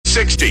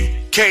60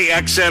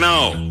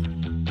 KXNO.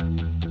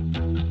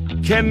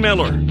 Ken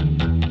Miller.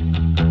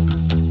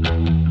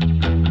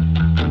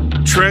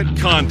 Trent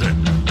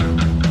Condon.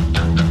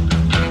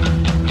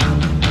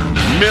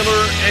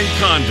 Miller and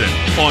Condon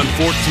on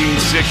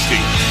 1460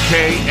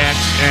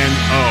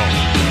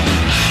 KXNO.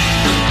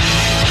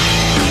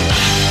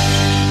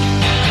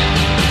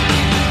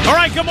 All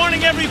right, good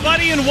morning,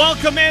 everybody, and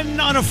welcome in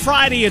on a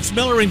Friday. It's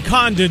Miller and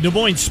Condon, Des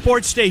Moines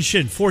Sports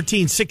Station,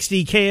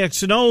 1460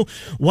 KXNO,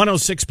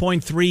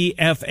 106.3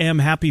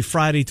 FM. Happy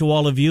Friday to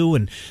all of you,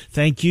 and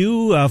thank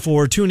you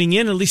for tuning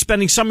in, at least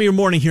spending some of your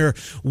morning here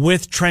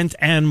with Trent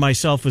and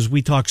myself as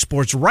we talk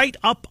sports right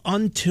up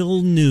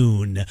until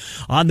noon.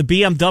 On the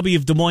BMW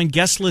of Des Moines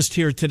guest list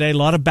here today, a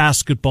lot of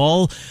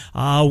basketball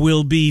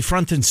will be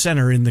front and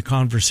center in the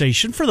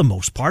conversation. For the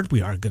most part,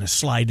 we are going to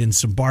slide in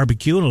some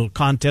barbecue and a little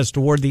contest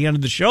toward the end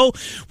of the show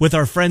with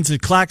our friends at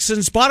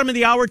Claxons. Bottom of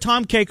the hour,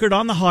 Tom Kakert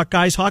on the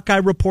Hawkeyes,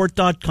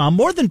 HawkeyeReport.com.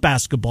 More than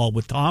basketball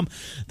with Tom.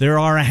 There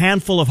are a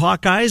handful of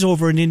Hawkeyes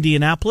over in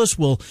Indianapolis.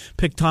 We'll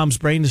pick Tom's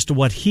brain as to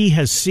what he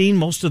has seen.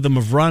 Most of them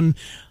have run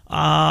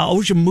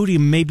Ojemudia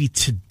maybe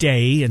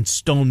today and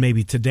Stone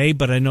maybe today,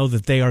 but I know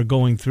that they are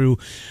going through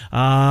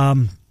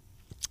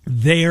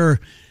their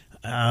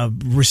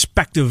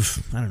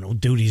respective, I don't know,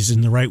 duties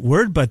isn't the right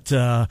word, but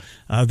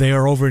they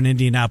are over in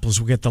Indianapolis.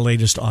 We'll get the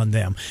latest on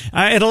them.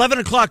 At 11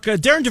 o'clock,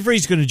 Darren DeVries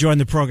is going to join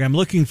the program.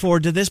 Looking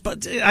forward to this,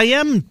 but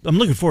I'm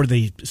looking forward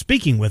to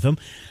speaking with him,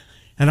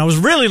 and I was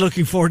really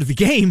looking forward to the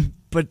game,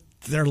 but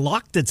they're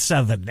locked at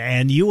 7,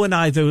 and you and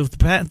I,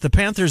 the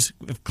Panthers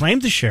have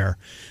claimed to share,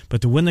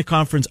 but to win the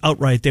conference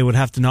outright, they would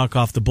have to knock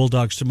off the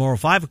Bulldogs tomorrow.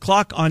 5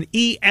 o'clock on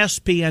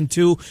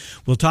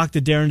ESPN2. We'll talk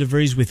to Darren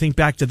DeVries. We think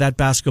back to that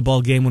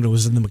basketball game when it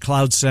was in the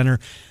McLeod Center. It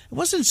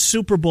wasn't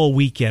Super Bowl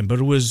weekend, but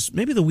it was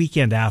maybe the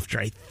weekend after,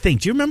 I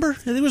think. Do you remember?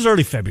 It was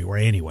early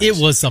February anyway. It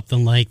was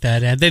something like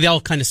that. They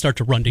all kind of start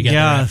to run together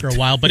after a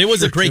while, but it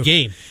was a great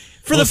game.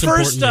 For the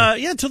first,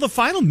 till the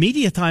final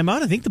media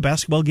timeout, I think the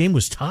basketball game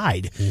was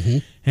tied. Mm-hmm.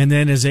 And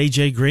then, as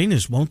A.J. Green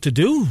is wont to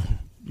do,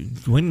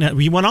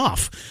 he went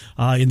off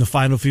in the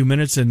final few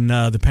minutes, and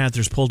the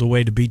Panthers pulled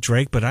away to beat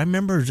Drake. But I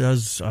remember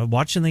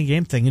watching the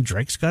game thinking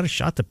Drake's got a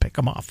shot to pick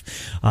him off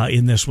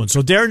in this one.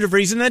 So Darren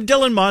DeVries, and then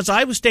Dylan Moss.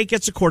 Iowa State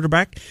gets a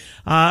quarterback,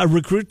 a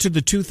recruit to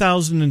the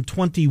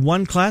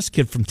 2021 class,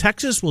 kid from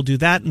Texas. We'll do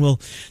that, and we'll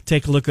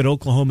take a look at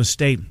Oklahoma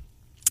State.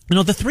 You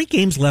know, the 3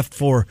 games left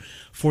for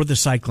the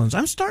Cyclones,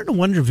 I'm starting to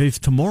wonder if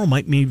tomorrow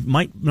might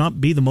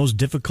not be the most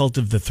difficult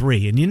of the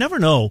 3. And you never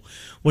know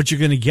what you're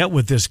going to get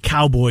with this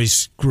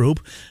Cowboys group.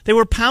 They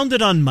were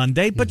pounded on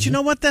Monday, but you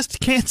know what? That's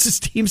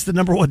Kansas team's the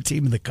number 1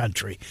 team in the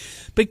country.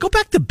 But go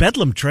back to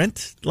Bedlam,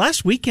 Trent.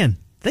 Last weekend,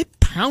 they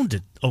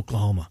pounded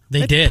Oklahoma.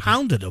 They did.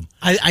 Pounded them.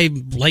 I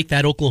like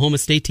that Oklahoma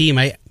State team.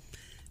 Is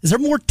there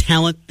more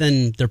talent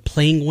than they're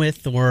playing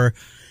with, or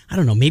I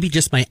don't know, maybe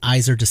just my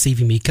eyes are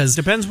deceiving me? Because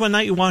depends what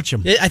night you watch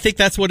them. I think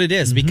that's what it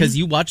is, because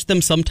you watch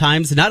them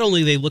sometimes, and not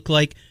only they look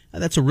like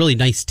that's a really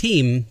nice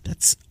team,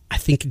 that's, I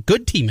think, a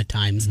good team at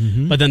times,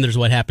 but then there's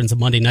what happens on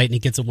Monday night, and it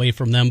gets away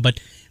from them.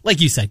 But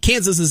like you said,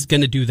 Kansas is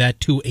going to do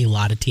that to a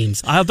lot of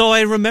teams. Although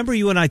I remember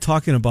you and I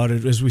talking about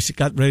it as we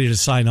got ready to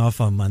sign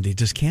off on Monday.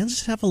 Does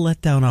Kansas have a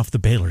letdown off the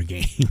Baylor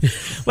game?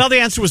 Well,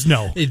 the answer was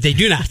no. They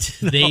do not.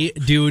 No. They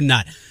do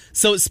not.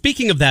 So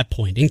speaking of that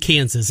point, in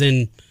Kansas,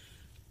 in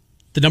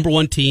the number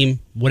 1 team,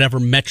 whatever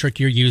metric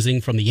you're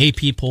using, from the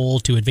AP poll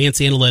to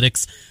advanced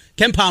analytics,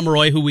 Ken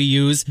Pomeroy, who we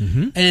use,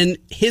 and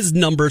his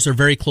numbers are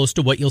very close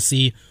to what you'll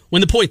see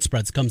when the point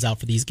spreads comes out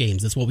for these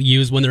games. That's what we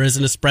use when there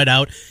isn't a spread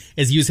out,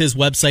 is use his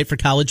website for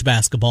college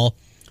basketball.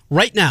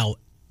 Right now,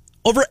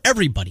 over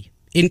everybody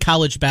in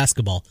college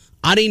basketball,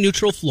 on a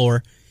neutral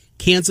floor,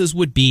 Kansas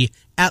would be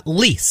at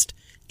least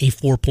a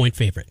 4-point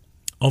favorite.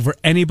 Over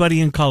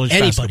anybody in college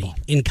basketball.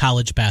 Anybody in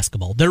college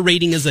basketball. Their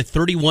rating is a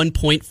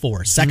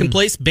 31.4. Second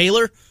place,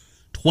 Baylor,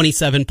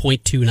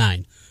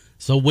 27.29.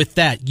 So with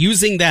that,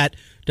 using that,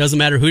 doesn't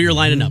matter who you're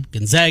lining up.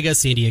 Gonzaga,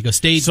 San Diego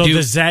State, so Duke.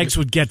 the Zags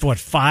would get,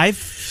 5,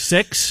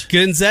 6?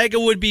 Gonzaga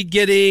would be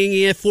getting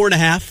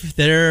 4.5.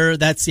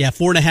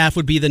 4.5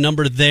 would be the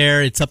number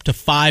there. It's up to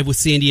 5 with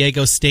San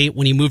Diego State.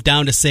 When you move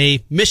down to,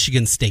 say,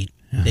 Michigan State,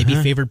 they'd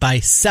be favored by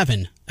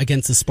 7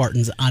 against the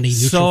Spartans on a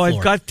neutral floor. So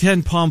I've got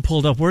Ken Palm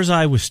pulled up. Where's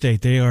Iowa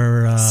State? They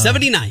are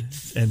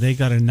 79th. And they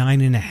got a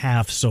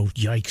 9.5, so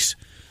yikes.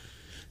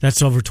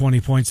 That's over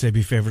 20 points. They'd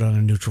be favored on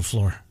a neutral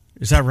floor.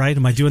 Is that right?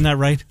 Am I doing that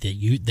right?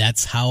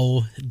 That's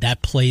how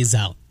that plays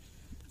out.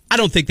 I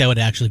don't think that would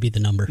actually be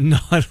the number. No,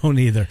 I don't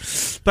either.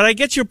 But I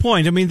get your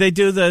point. I mean,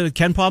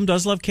 Ken Palm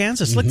does love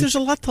Kansas. Look, there's a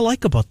lot to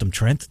like about them,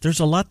 Trent. There's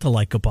a lot to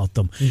like about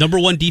them. Number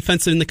 1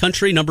 defense in the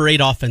country, number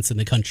 8 offense in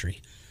the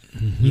country.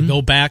 You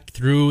go back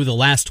through the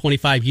last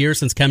 25 years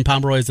since Ken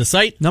Pomeroy is the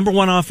site. Number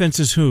 1 offense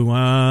is who?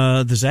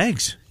 The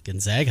Zags.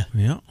 Gonzaga.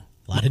 Yeah.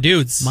 A lot of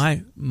dudes.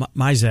 My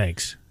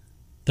Zags.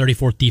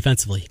 34th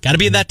defensively. Got to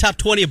be in that top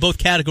 20 of both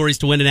categories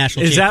to win a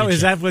national championship.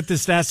 Is that what the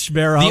stats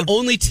bear out? The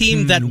only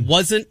team that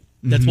wasn't,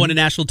 that's won a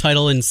national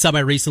title in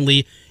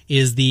semi-recently,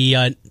 is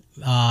the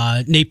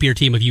Napier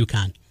team of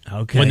UConn.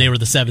 Okay. When they were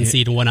the 7th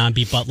seed and went on,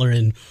 beat Butler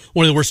in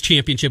one of the worst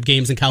championship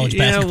games in college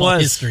basketball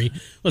history.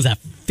 What was that,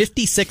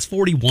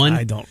 56-41?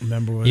 I don't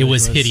remember what it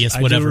was. Hideous,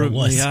 whatever it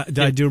was. Yeah,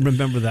 I do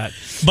remember that.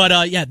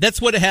 But,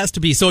 that's what it has to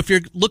be. So if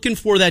you're looking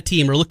for that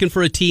team or looking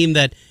for a team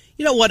that,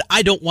 you know what,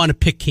 I don't want to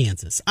pick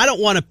Kansas. I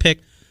don't want to pick,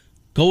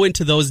 go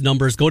into those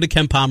numbers, go to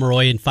Ken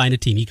Pomeroy and find a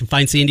team. You can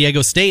find San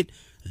Diego State.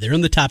 They're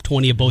in the top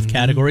 20 of both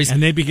categories.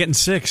 And they'd be getting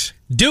 6.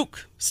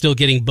 Duke still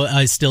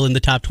still in the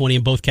top 20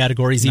 in both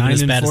categories, even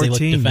as bad 14, as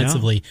they look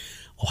defensively.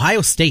 Yeah.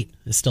 Ohio State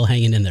is still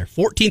hanging in there.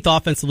 14th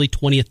offensively,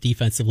 20th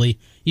defensively.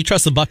 You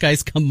trust the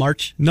Buckeyes come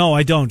March? No,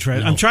 I don't,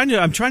 Trent. No. I'm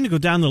trying to go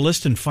down the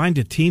list and find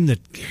a team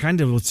that kind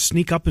of will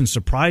sneak up and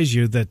surprise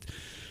you that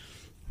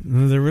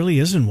there really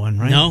isn't one,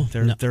 right? No.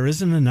 There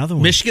isn't another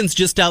one. Michigan's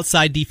just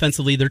outside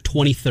defensively. They're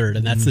 23rd,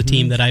 and that's the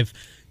team that I've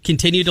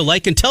continue to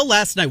like until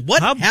last night.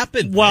 What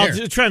happened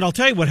there? Trent, I'll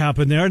tell you what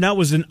happened there, and that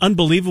was an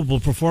unbelievable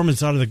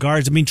performance out of the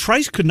guards. I mean,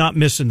 Trice could not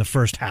miss in the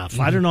first half.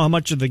 I don't know how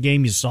much of the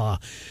game you saw.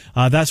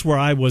 That's where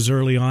I was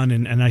early on,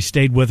 and I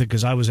stayed with it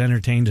because I was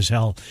entertained as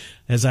hell,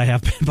 as I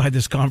have been by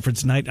this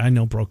conference night. I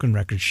know, broken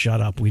record.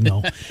 Shut up. We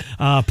know.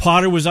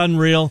 Potter was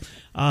unreal,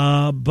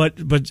 but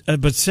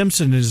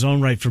Simpson in his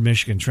own right for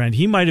Michigan, Trent.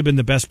 He might have been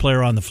the best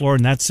player on the floor,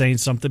 and that's saying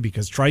something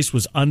because Trice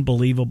was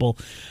unbelievable.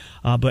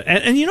 But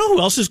you know who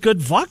else is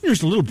good?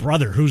 Wagner's little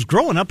brother, who's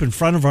growing up in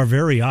front of our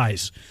very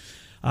eyes.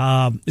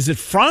 Is it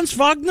Franz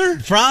Wagner?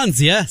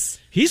 Franz, yes.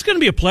 He's going to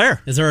be a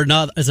player. Is there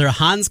a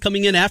Hans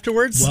coming in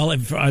afterwards? Well,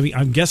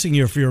 I'm guessing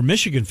if you're a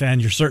Michigan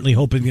fan, you're certainly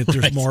hoping that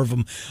there's more of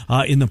them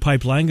in the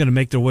pipeline going to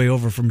make their way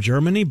over from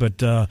Germany. But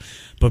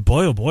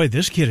boy, oh boy,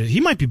 this kid,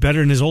 he might be better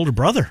than his older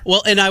brother.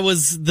 Well, and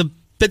the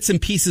bits and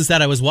pieces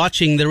that I was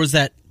watching, there was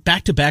that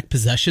back-to-back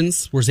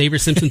possessions where Xavier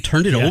Simpson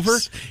turned it over.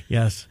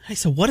 Yes. I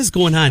said, what is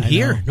going on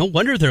here? No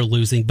wonder they're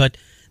losing. But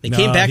they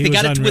came back. They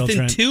got it to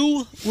within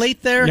 2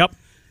 late there. Yep.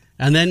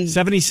 And then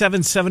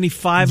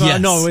 77-75. Yes.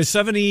 No, it was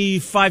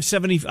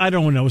 75-70. I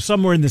don't know.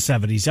 Somewhere in the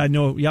 70s. I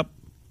know. Yep.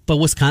 But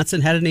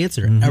Wisconsin had an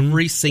answer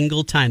every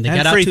single time. They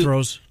got out free to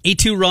throws.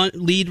 8-2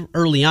 lead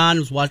early on. I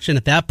was watching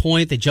at that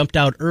point. They jumped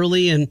out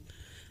early and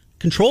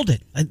controlled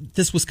it.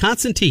 This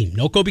Wisconsin team,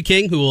 no Kobe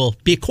King, who will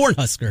be a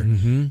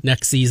Cornhusker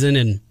next season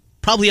and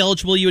probably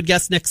eligible, you would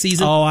guess, next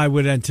season? Oh, I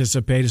would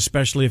anticipate,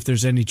 especially if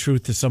there's any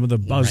truth to some of the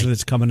buzz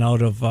that's coming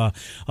out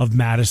of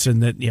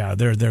Madison, that,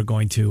 they're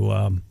going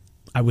to,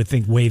 I would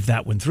think, wave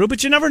that one through.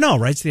 But you never know,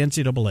 right? It's the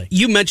NCAA.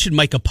 You mentioned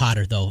Micah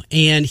Potter, though,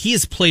 and he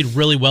has played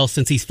really well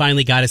since he's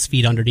finally got his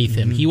feet underneath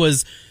him. He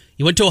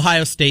went to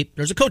Ohio State.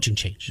 There's a coaching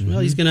change. Well,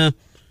 he's going to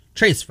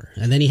transfer,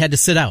 and then he had to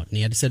sit out, and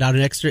he had to sit out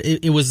an extra.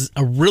 It was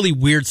a really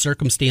weird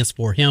circumstance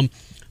for him.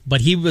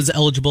 But he was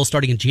eligible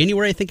starting in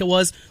January, I think it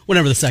was,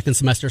 whenever the second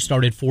semester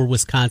started for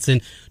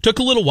Wisconsin. Took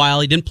a little while.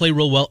 He didn't play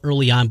real well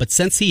early on, but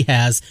since he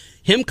has,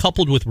 him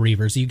coupled with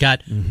Reavers, you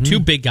got 2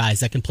 big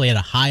guys that can play at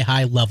a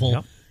high level.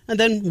 Yep. And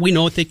then we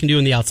know what they can do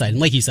on the outside. And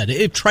like you said,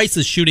 if Trice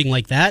is shooting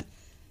like that,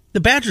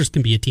 the Badgers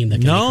can be a team that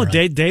can No,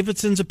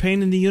 Davidson's a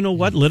pain in the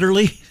you-know-what,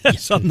 literally,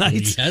 some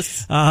nights.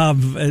 Yes.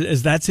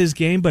 As that's his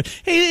game. But,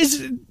 hey,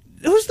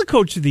 who's the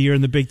coach of the year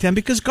in the Big Ten?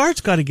 Because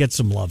Gard's got to get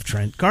some love,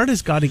 Trent. Gard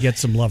has got to get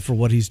some love for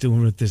what he's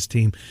doing with this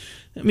team.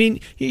 I mean,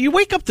 you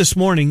wake up this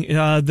morning,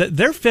 they're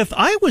 5th.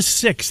 Iowa's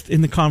 6th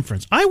in the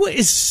conference. Iowa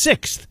is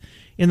 6th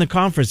in the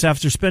conference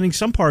after spending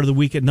some part of the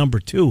week at number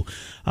 2.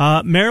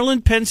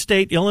 Maryland, Penn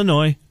State,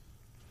 Illinois,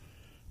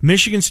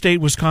 Michigan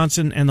State,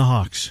 Wisconsin, and the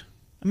Hawks.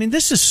 I mean,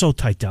 this is so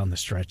tight down the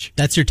stretch.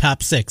 That's your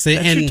top 6.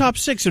 That's your top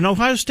 6. And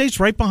Ohio State's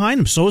right behind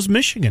them. So is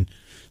Michigan.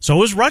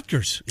 So is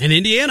Rutgers. And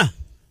Indiana.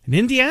 And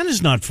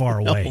Indiana's not far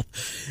away. No.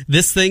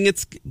 This thing,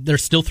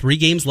 there's still 3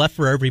 games left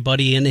for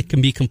everybody, and it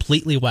can be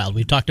completely wild.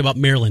 We've talked about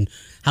Maryland,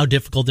 how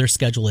difficult their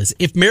schedule is.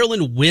 If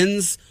Maryland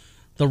wins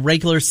the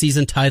regular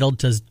season title,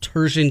 does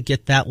Turgeon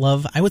get that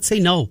love? I would say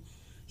no.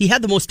 He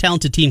had the most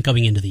talented team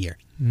coming into the year.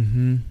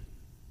 Mm-hmm.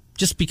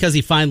 Just because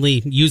he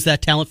finally used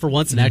that talent for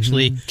once and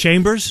actually...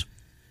 Chambers?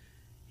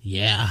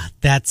 Yeah,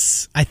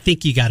 I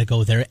think you got to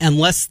go there,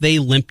 unless they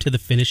limp to the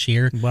finish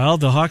here. Well,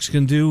 the Hawks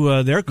can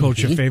do their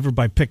coach a favor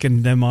by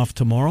picking them off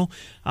tomorrow.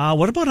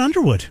 What about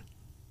Underwood?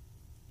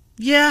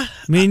 Yeah,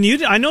 I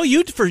mean, I know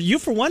you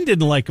for one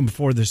didn't like them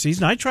before the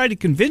season. I tried to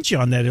convince you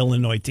on that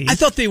Illinois team. I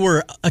thought they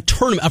were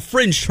a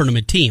fringe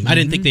tournament team. I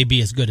didn't think they'd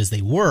be as good as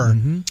they were.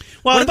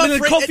 Well, what about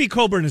Kofi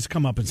Coburn has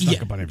come up and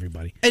stuck up on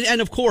everybody, and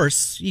of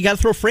course you got to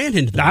throw Fran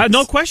into the mix.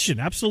 No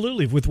question,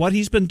 absolutely. With what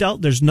he's been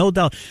dealt, there's no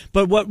doubt.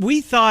 But what we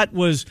thought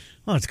was,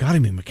 well, it's got to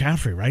be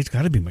McCaffrey, right? It's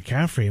got to be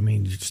McCaffrey. I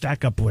mean,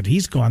 stack up what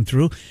he's gone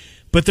through.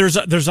 But there's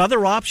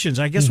other options.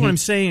 I guess what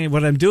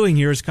I'm doing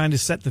here is kind of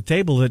set the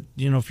table that,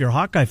 if you're a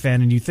Hawkeye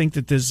fan and you think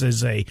that this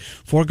is a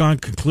foregone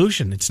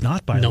conclusion, it's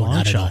not by a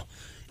long shot.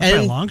 By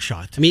a long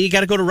shot. I mean, you got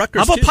to go to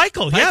Rutgers. How about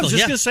Pikel? Yeah, I was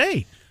just going to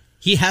say.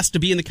 He has to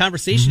be in the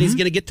conversation. He's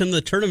going to get to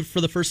the tournament for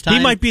the first time.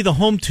 He might be the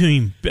home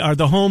team, or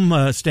the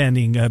home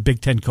standing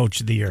Big Ten Coach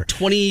of the Year.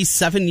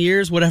 27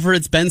 years, whatever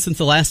it's been since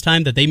the last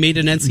time that they made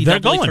an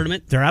NCAA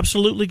tournament. They're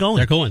absolutely going.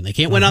 They're going. They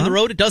can't win on the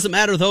road. It doesn't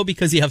matter, though,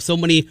 because you have so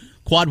many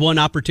quad one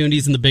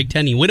opportunities in the Big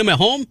Ten. You win them at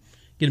home,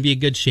 going to be in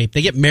good shape.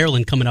 They get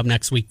Maryland coming up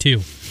next week,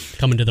 too,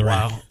 coming to the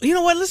rack. You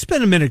know what? Let's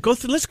spend a minute.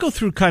 Let's go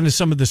through kind of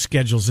some of the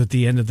schedules at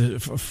the end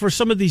of for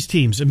some of these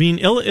teams. I mean,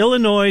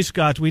 Illinois,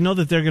 Scott, we know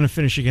that they're going to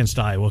finish against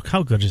Iowa.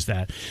 How good is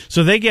that?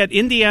 So they get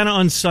Indiana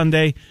on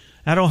Sunday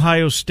at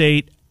Ohio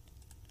State,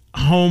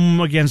 home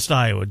against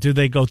Iowa. Do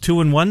they go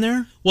 2-1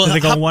 there? Well, do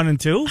they go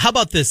 1-2? How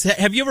about this?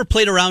 Have you ever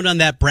played around on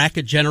that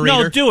bracket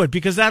generator? No, do it,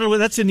 because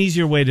that's an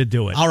easier way to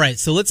do it. All right,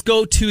 so let's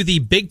go to the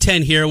Big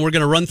Ten here, and we're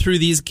going to run through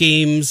these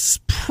games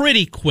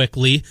pretty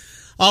quickly.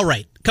 All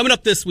right, coming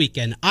up this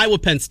weekend, Iowa,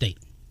 Penn State.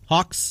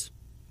 Hawks?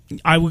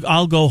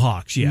 I'll go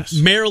Hawks, yes.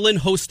 Maryland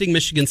hosting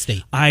Michigan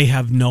State. I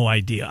have no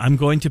idea. I'm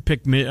going to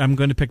pick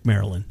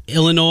Maryland.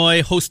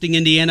 Illinois hosting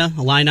Indiana,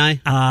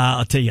 Illini.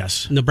 I'll tell you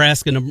yes.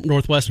 Nebraska,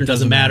 Northwestern,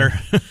 doesn't matter.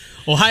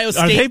 Ohio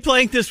State. Are they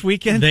playing this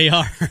weekend? They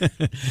are.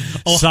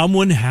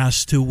 Someone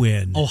has to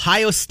win.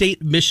 Ohio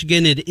State,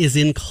 Michigan. It is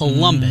in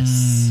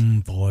Columbus.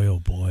 Boy, oh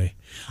boy.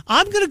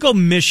 I'm going to go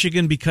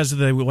Michigan because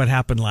of what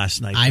happened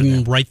last night.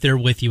 I'm right there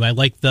with you. I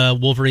like the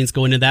Wolverines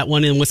going to that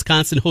one. In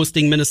Wisconsin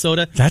hosting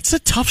Minnesota. That's a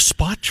tough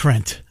spot,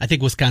 Trent. I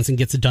think Wisconsin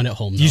gets it done at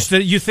home, though.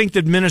 You think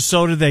that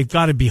Minnesota, they've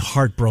got to be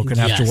heartbroken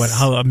after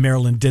how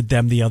Maryland did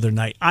them the other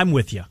night. I'm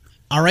with you.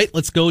 All right,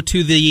 let's go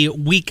to the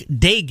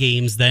weekday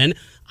games then.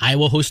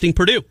 Iowa hosting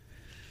Purdue.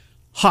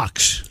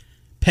 Hawks.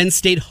 Penn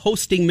State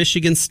hosting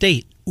Michigan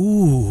State.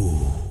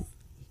 Ooh.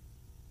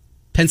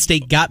 Penn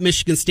State got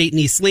Michigan State in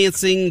East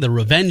Lansing, the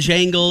revenge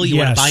angle. You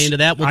want to buy into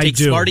that? We'll take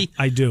Sparty.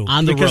 I do.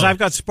 On the because road. I've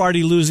got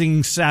Sparty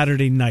losing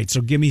Saturday night.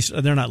 So give me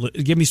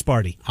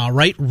Sparty. All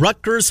right,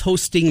 Rutgers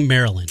hosting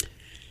Maryland.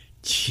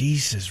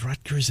 Jesus,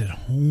 Rutgers at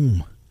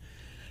home.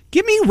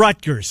 Give me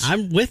Rutgers.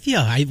 I'm with you.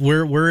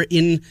 We're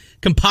in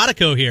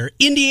Compatico here.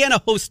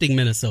 Indiana hosting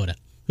Minnesota.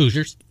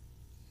 Hoosiers.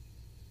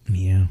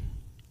 Yeah.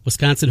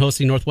 Wisconsin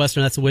hosting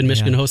Northwestern. That's a win.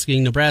 Michigan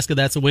hosting Nebraska.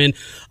 That's a win.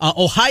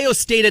 Ohio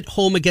State at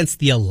home against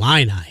the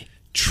Illini.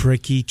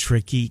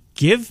 Tricky.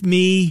 Give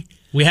me...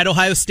 We had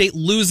Ohio State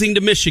losing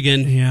to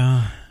Michigan.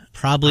 Yeah.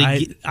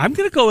 Probably. I'm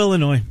going to go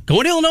Illinois.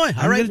 Going to Illinois.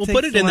 All right, we'll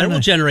put it in there. We'll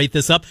generate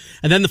this up.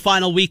 And then the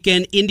final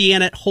weekend,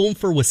 Indiana at home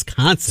for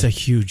Wisconsin. It's a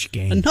huge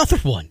game. Another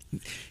one.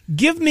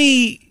 Give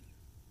me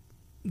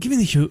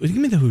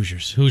the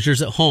Hoosiers.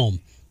 Hoosiers at home.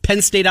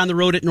 Penn State on the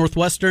road at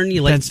Northwestern.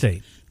 You like Penn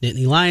State.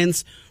 Nittany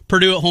Lions.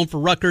 Purdue at home for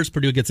Rutgers.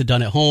 Purdue gets it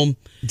done at home.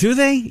 Do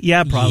they?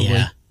 Yeah, probably.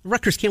 Yeah.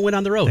 Rutgers can't win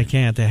on the road. They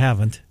can't. They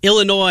haven't.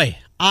 Illinois,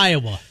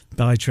 Iowa.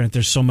 By Trent,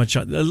 there's so much.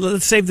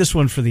 Let's save this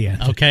one for the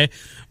end. Okay.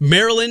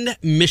 Maryland,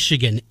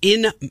 Michigan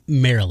in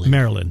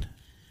Maryland.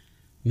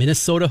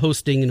 Minnesota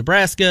hosting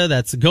Nebraska.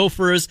 That's the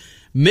Gophers.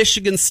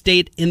 Michigan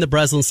State in the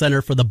Breslin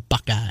Center for the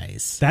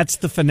Buckeyes. That's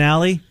the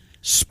finale.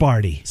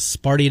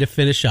 Sparty to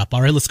finish up.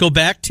 All right, let's go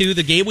back to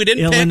the game we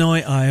didn't pick.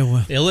 Illinois,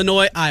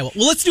 Iowa.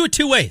 Well, let's do it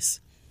two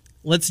ways.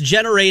 Let's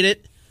generate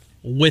it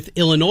with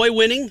Illinois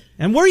winning.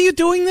 And where are you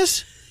doing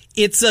this?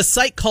 It's a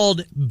site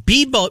called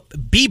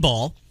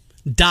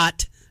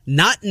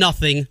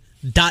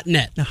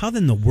bball.notnothing.net. Now, how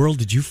in the world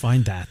did you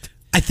find that?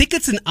 I think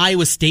it's an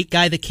Iowa State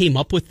guy that came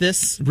up with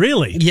this.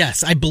 Really?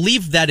 Yes, I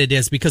believe that it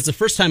is, because the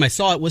first time I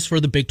saw it was for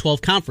the Big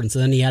 12 conference,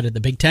 and then he added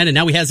the Big 10, and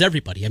now he has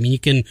everybody. I mean, you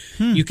can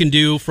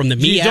do from the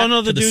You don't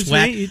know to the dude's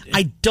SWAC. name?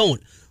 I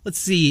don't. Let's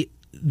see.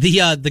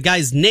 The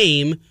guy's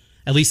name,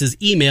 at least his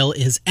email,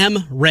 is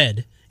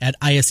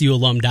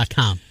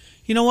mred@isualum.com.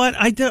 You know what?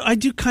 I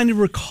do kind of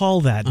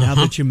recall that now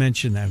that you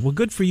mention that. Well,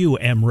 good for you,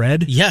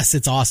 MRed. Yes,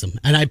 it's awesome.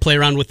 And I play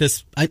around with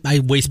this. I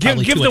waste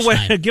probably too much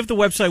time. Give the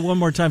website one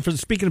more time.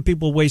 Speaking of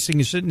people wasting,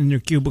 you're sitting in your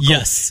cubicle.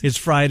 Yes. It's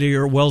Friday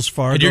or Wells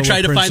Fargo. And you're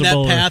trying to find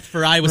that path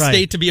for Iowa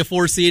State to be a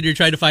 4 seed. You're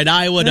trying to find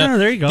Iowa to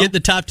there you go. get the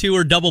top two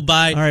or double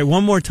bye. All right,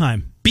 one more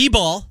time.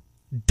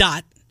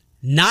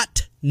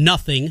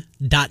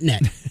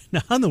 bball.notnothing.net. Now,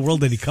 how in the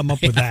world did he come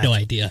up with I that? have no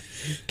idea.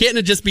 Can't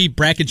it just be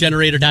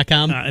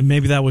bracketgenerator.com?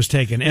 Maybe that was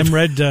taken.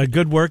 MRed,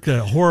 good work.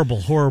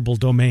 Horrible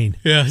domain.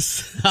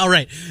 Yes. All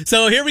right.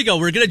 So here we go.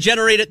 We're going to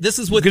generate it. This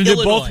is with Illinois. You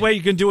can do both ways.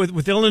 You can do it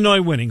with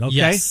Illinois winning, okay?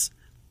 Yes.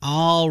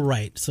 All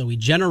right. So we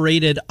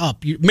generated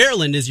up.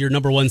 Maryland is your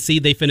number 1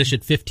 seed. They finish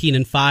at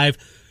 15-5.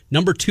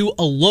 Number 2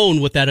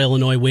 alone with that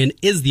Illinois win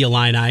is the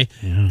Illini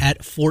at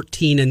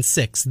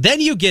 14-6.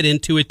 Then you get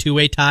into a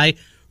 2-way tie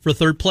for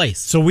third place.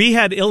 So we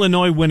had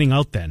Illinois winning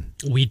out then.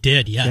 We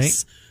did,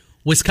 yes. Okay.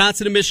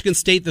 Wisconsin and Michigan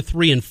State, the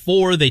 3 and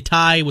 4, they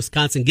tie.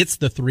 Wisconsin gets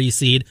the 3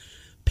 seed.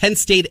 Penn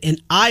State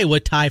and Iowa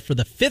tie for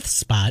the 5th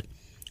spot,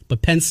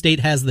 but Penn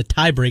State has the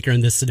tiebreaker in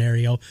this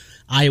scenario.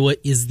 Iowa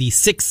is the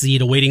 6th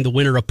seed, awaiting the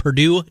winner of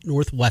Purdue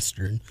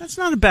Northwestern. That's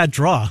not a bad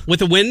draw.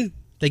 With a win,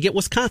 they get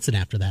Wisconsin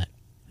after that.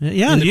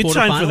 Yeah, you'd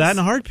sign for that in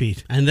a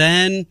heartbeat. And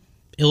then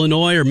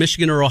Illinois or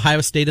Michigan or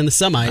Ohio State in the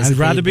semis. I'd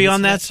rather be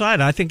on that side.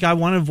 I think I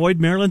want to avoid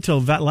Maryland till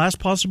that last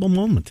possible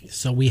moment.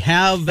 So we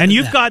have,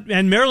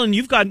 and Maryland.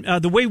 You've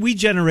got the way we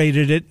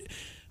generated it.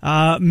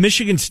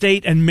 Michigan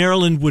State and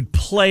Maryland would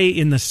play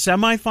in the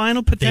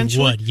semifinal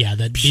potentially. They would, yeah.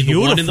 That'd be the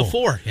 1 and the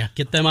 4. Yeah,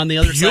 get them on the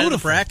other side of the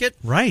bracket.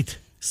 Right.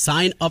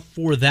 Sign up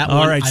for that one.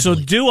 All right. So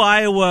do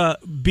Iowa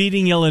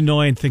beating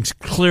Illinois and things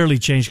clearly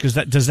change? Because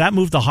does that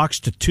move the Hawks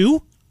to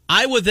 2?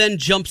 Iowa then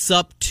jumps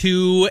up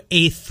to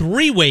a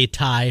 3-way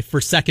tie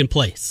for second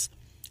place.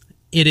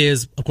 It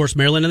is, of course,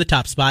 Maryland in the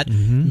top spot,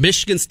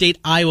 Michigan State,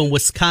 Iowa,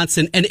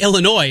 Wisconsin, and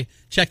Illinois.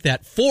 Check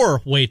that,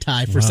 4-way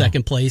tie for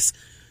second place.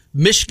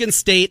 Michigan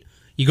State,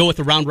 you go with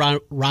the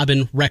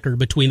round-robin record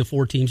between the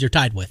 4 teams you're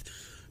tied with.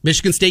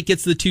 Michigan State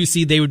gets the 2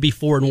 seed. They would be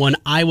 4-1.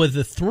 Iowa,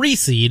 the 3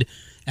 seed,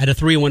 at a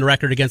 3-1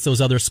 record against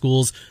those other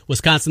schools.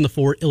 Wisconsin, the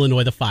 4,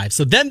 Illinois, the 5.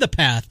 So then the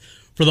path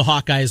for the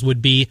Hawkeyes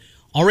would be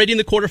already in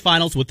the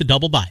quarterfinals with the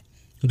double bye.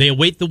 They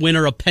await the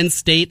winner of Penn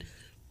State,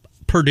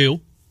 Purdue.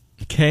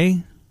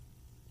 Okay.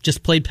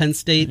 Just played Penn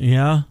State.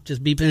 Yeah.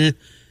 Just beat.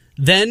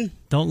 Then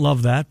don't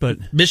love that, but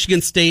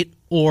Michigan State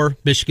or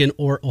Michigan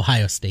or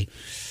Ohio State.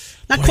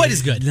 Not quite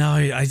as good. No,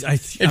 I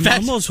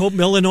almost hope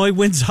Illinois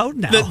wins out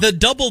now. The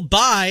double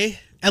bye,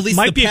 at least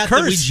might the be path a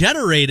curse. that we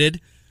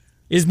generated,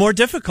 is more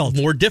difficult.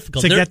 To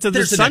get to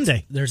the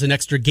Sunday. There's an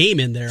extra game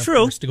in there, of True.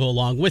 course, to go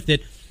along with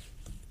it.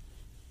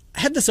 I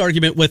had this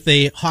argument with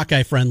a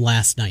Hawkeye friend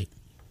last night.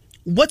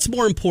 What's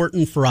more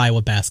important for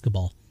Iowa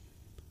basketball?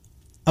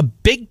 A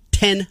Big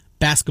Ten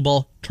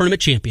basketball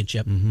tournament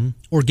championship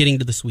or getting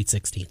to the Sweet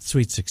 16?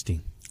 Sweet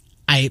 16.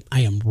 I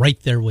am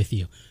right there with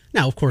you.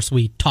 Now, of course,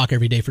 we talk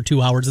every day for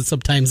 2 hours, and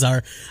sometimes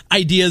our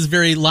ideas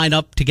very line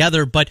up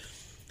together, but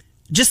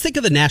just think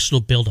of the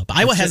national buildup.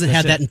 Iowa hasn't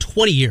had that in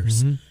 20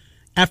 years.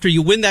 After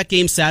you win that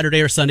game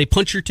Saturday or Sunday,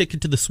 punch your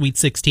ticket to the Sweet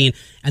 16,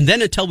 and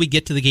then until we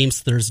get to the games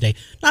Thursday,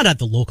 not at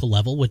the local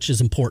level, which is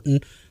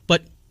important,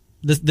 but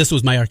this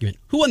was my argument.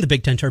 Who won the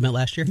Big Ten tournament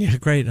last year? Yeah,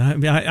 great.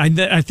 I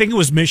think it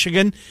was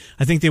Michigan.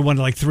 I think they won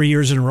like 3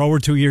 years in a row or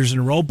 2 years in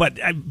a row, but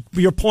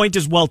your point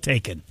is well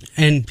taken.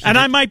 And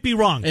I might be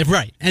wrong.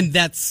 Right, and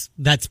that's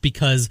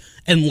because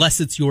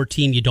unless it's your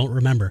team, you don't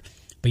remember.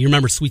 But you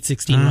remember Sweet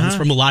 16 runs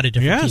from a lot of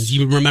different teams.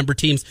 You remember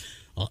teams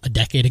a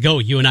decade ago,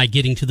 you and I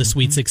getting to the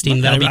Sweet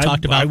 16. That'll be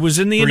talked about. I was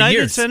in the United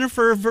years. Center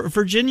for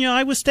Virginia,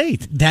 Iowa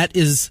State. That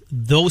is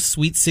those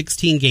Sweet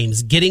 16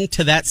 games. Getting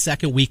to that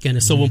second weekend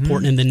is so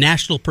important in the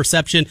national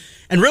perception,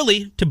 and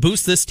really to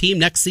boost this team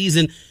next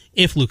season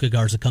if Luka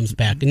Garza comes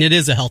back. And it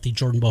is a healthy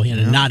Jordan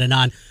Bohannon, and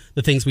on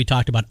the things we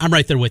talked about. I'm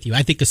right there with you.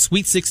 I think a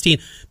Sweet 16,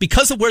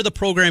 because of where the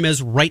program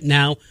is right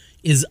now,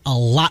 is a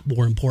lot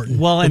more important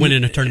than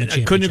winning a tournament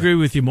championship. I couldn't agree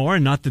with you more,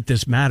 and not that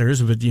this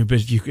matters, but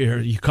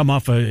you come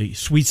off a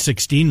Sweet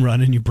 16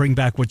 run and you bring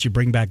back what you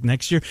bring back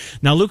next year.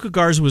 Now, Luka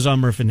Garza was on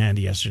Murph and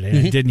Andy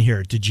yesterday. I didn't hear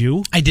it. Did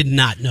you? I did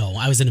not know.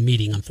 I was in a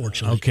meeting,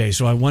 unfortunately. Okay,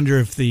 so I wonder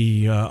if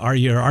the are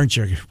you or aren't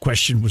you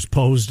question was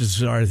posed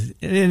and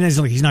it's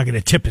like he's not going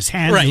to tip his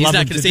hand. Right, he's not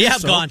going to say, yeah,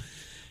 I'm gone.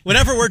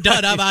 Whenever we're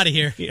done, I'm out of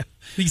here. Yeah.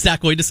 He's not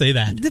going to say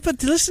that.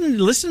 But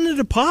listen to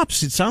the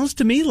Pops. It sounds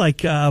to me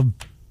like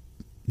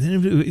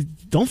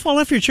don't fall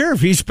off your chair if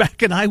he's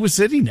back in Iowa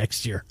City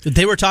next year.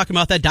 They were talking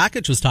about that.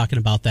 Dockich was talking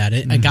about that.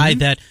 A guy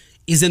that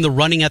is in the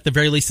running at the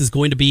very least is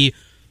going to be,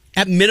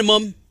 at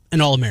minimum,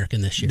 an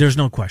All-American this year. There's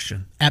no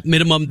question. At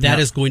minimum, that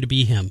is going to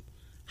be him.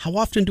 How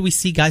often do we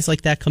see guys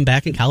like that come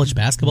back in college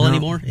basketball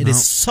anymore? It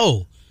is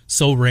so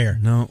rare.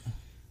 No.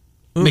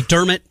 Oof.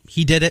 McDermott,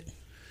 he did it.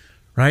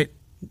 Right.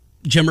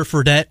 Jimmer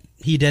Fredette,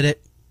 he did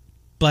it.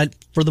 But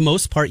for the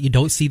most part, you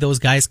don't see those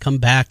guys come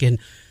back, and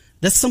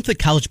that's something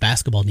college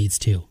basketball needs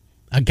too.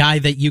 A guy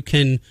that you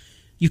can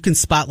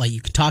spotlight,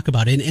 you can talk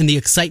about it, and the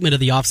excitement of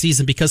the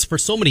offseason, because for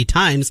so many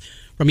times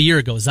from a year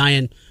ago,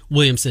 Zion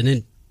Williamson,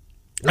 and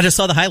I just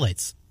saw the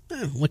highlights.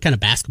 What kind of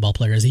basketball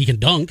player is he? He can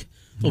dunk.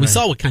 Well, we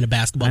saw what kind of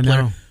basketball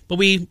player, but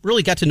we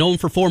really got to know him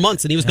for 4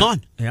 months, and he was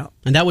gone. Yeah.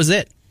 And that was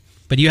it.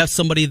 But you have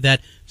somebody that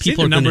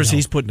people see the numbers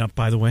he's putting up,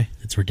 by the way.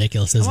 It's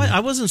ridiculous, isn't it?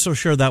 I wasn't so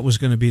sure that was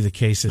going to be the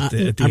case at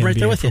the I'm NBA right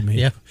there with for you. me.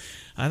 Yeah.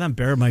 I thought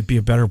Barrett might be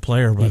a better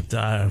player, but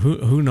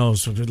who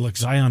knows? Look,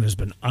 Zion has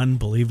been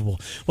unbelievable.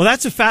 Well,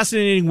 that's a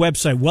fascinating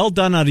website. Well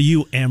done out of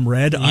you,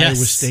 MRed, Yes. Iowa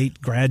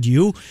State grad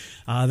you.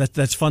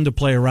 That's fun to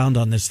play around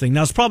on this thing.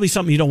 Now, it's probably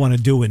something you don't want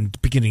to do in the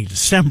beginning of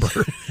December.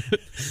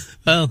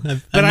 Well,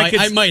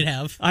 I might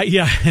have.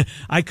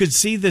 I could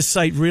see this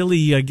site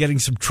really getting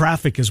some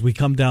traffic as we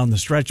come down the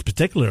stretch,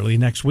 particularly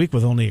next week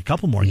with only a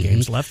couple more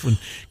games left when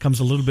it comes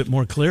a little bit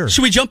more clear.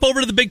 Should we jump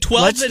over to the Big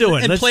 12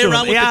 and play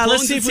around with the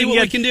clones and see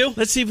what we can do?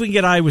 Let's see if we can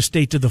get Iowa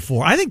State to the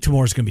 4. I think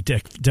tomorrow's going to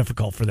be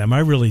difficult for them. I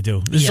really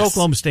do. This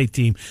Oklahoma State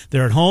team,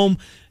 they're at home.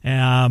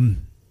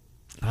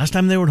 Last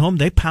time they were at home,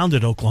 they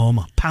pounded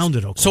Oklahoma.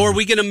 So are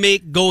we going to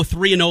go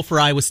 3-0 for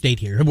Iowa State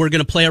here? We're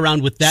going to play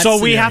around with that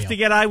So we have to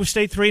get Iowa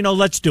State 3-0.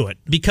 Let's do it.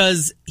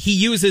 Because he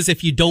uses,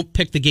 if you don't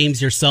pick the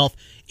games yourself,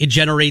 it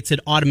generates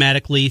it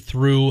automatically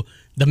through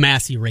the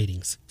Massey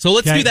ratings. So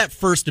let's do that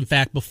first, in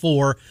fact,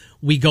 before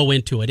we go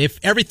into it. If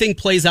everything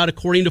plays out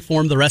according to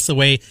form the rest of the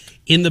way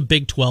in the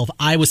Big 12,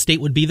 Iowa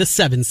State would be the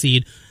 7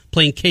 seed,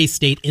 playing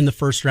K-State in the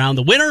first round.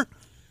 The winner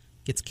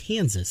gets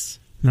Kansas.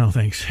 No,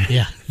 thanks.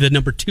 Yeah, the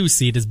number 2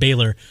 seed is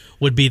Baylor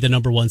would be the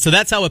number 1. So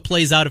that's how it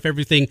plays out if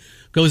everything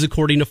goes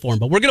according to form.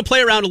 But we're going to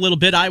play around a little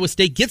bit. Iowa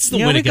State gets the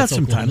win against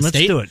Oklahoma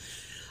State. Let's do it.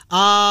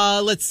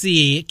 Let's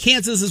see.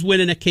 Kansas is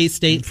winning at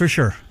K-State. For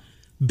sure.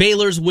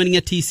 Baylor's winning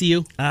at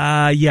TCU.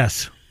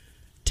 Yes.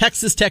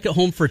 Texas Tech at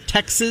home for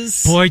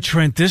Texas. Boy,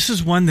 Trent, this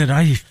is one that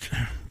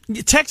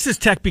Texas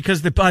Tech,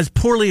 because as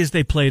poorly as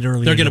they played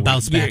earlier, They're going to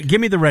bounce back. Yeah,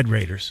 give me the Red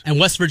Raiders. And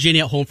West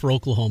Virginia at home for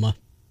Oklahoma.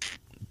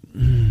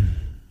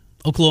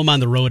 Oklahoma on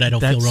the road, I don't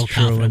feel real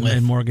confident with.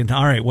 And Morgantown.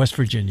 All right, West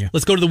Virginia.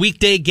 Let's go to the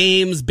weekday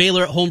games.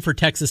 Baylor at home for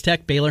Texas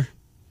Tech. Baylor.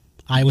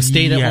 Iowa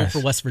State at home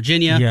for West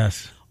Virginia.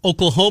 Yes.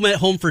 Oklahoma at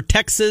home for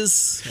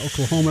Texas.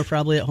 Oklahoma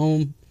probably at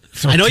home.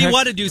 So I know you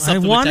want to do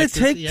something. I want with to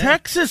take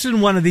Texas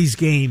in one of these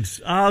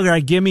games. All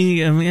right, give me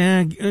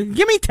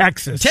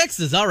Texas.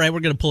 Texas. All right,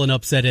 we're going to pull an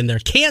upset in there.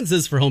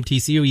 Kansas for home.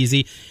 TCU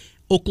easy.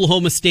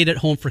 Oklahoma State at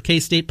home for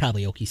K-State.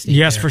 Probably Okie State.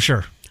 Yes, there. for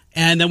sure.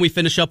 And then we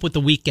finish up with the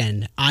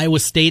weekend. Iowa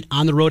State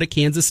on the road at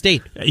Kansas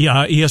State.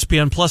 Yeah,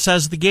 ESPN Plus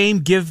has the game.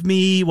 Give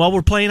me, while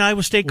we're playing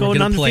Iowa State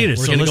going undefeated.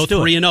 We're going to go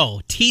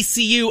 3-0.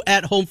 TCU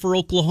at home for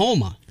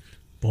Oklahoma.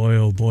 Boy,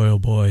 oh boy, oh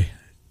boy.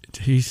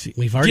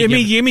 We've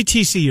already give me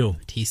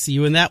TCU.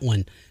 TCU in that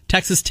one.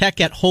 Texas Tech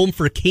at home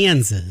for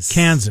Kansas.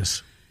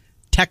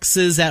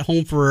 Texas at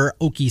home for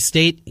Okie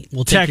State.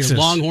 We'll take your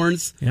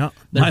Longhorns. Yeah,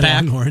 they're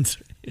back. Longhorns.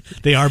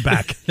 They are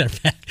back. They're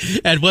back.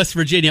 And West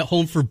Virginia at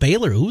home for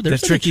Baylor. Ooh,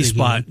 that's a tricky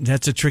spot.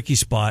 That's a tricky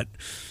spot.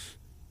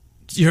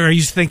 Are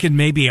you thinking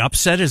maybe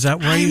upset? Is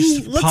that why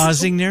you're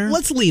pausing there?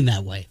 Let's lean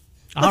that way.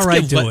 All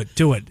right, do it.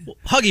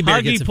 Huggy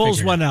Bear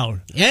pulls one out.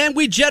 And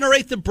we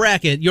generate the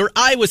bracket. Your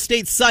Iowa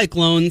State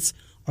Cyclones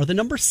are the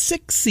number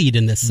 6 seed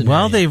in this scenario.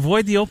 Well, they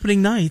avoid the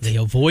opening night.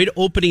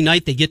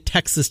 They get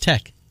Texas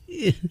Tech.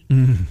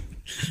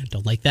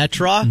 Don't like that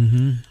draw.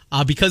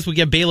 Because we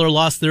get Baylor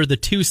lost, they're the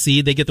 2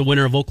 seed. They get the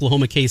winner of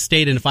Oklahoma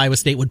K-State, and if Iowa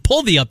State would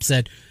pull the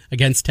upset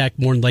against Tech,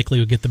 more than likely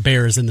would get the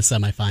Bears in the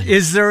semifinals.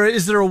 Is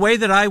there a way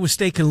that Iowa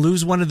State can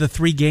lose one of the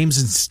 3 games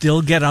and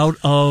still get out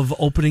of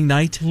opening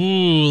night?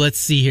 Ooh, let's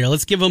see here.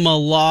 Let's give them a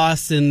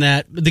loss in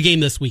the game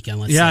this weekend.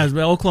 Let's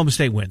say. Oklahoma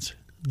State wins.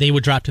 They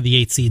would drop to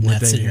the 8th seed in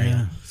that scenario.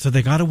 Yeah. So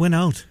they got to win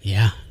out.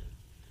 Yeah,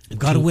 they've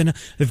got to win.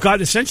 They've got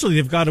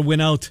to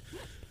win out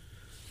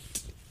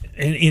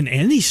in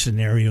any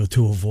scenario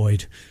to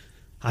avoid.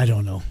 I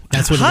don't know.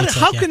 That's what it looks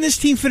like, how can this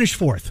team finish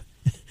 4th?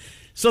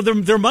 So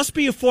there must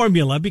be a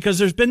formula, because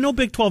there's been no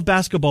Big 12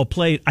 basketball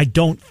played, I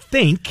don't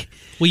think.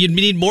 Well, you'd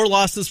need more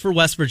losses for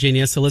West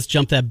Virginia, so let's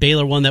jump that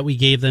Baylor one that we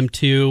gave them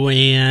to,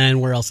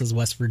 and where else is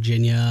West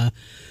Virginia?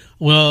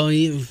 Well,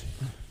 all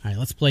right,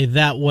 let's play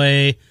that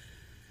way.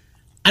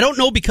 I don't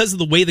know, because of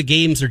the way the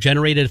games are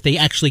generated, if they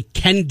actually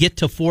can get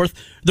to 4th.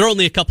 They're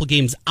only a couple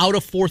games out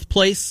of 4th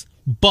place,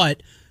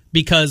 but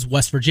because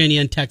West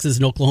Virginia and Texas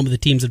and Oklahoma, the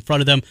teams in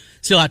front of them,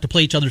 still have to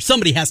play each other,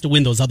 somebody has to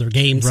win those other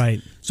games.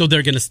 Right. So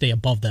they're going to stay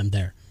above them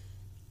there.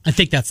 I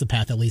think that's the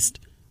path, at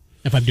least,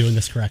 if I'm doing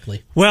this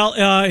correctly. Well,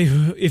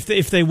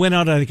 if they win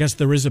out, I guess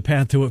there is a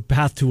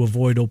path to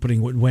avoid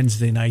opening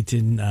Wednesday night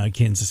in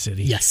Kansas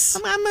City.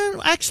 Yes. I'm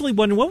actually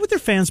wondering, what would their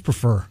fans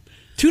prefer?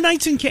 2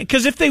 nights in Kansas?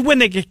 Because if they win,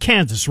 they get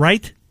Kansas,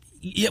 right?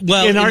 Yeah,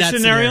 well, in our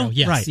scenario?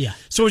 Yes, right. Yeah.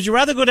 So would you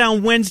rather go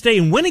down Wednesday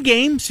and win a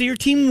game, see your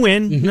team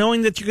win,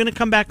 knowing that you're going to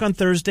come back on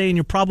Thursday and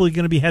you're probably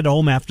going to be head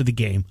home after the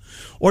game?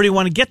 Or do you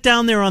want to get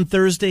down there on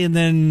Thursday and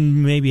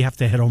then maybe have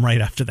to head home right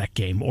after that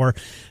game? Or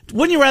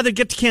wouldn't you rather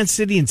get to Kansas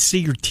City and see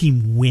your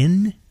team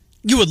win?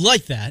 You would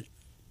like that,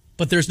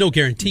 but there's no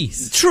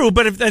guarantees. True,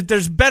 but if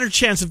there's a better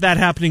chance of that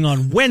happening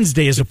on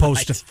Wednesday as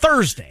opposed to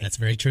Thursday. That's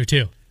very true,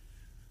 too.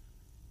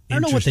 I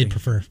don't know what they'd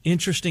prefer.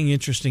 Interesting.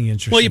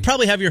 Well, you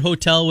probably have your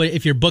hotel.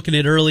 If you're booking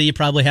it early, you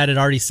probably had it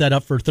already set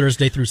up for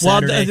Thursday through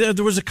Saturday. Well,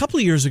 there was a couple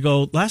of years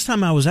ago, last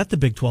time I was at the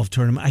Big 12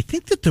 tournament, I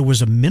think that there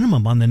was a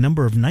minimum on the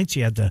number of nights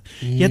you had to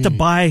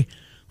buy.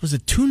 Was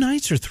it 2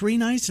 nights or 3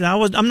 nights? And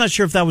I'm not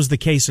sure if that was the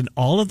case in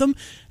all of them.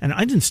 And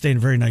I didn't stay in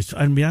very nice.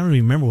 I mean, I don't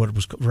even remember what it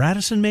was called.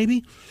 Radisson,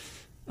 maybe?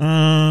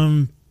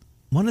 One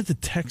of the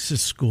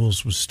Texas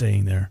schools was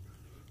staying there.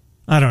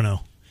 I don't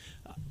know.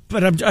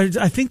 But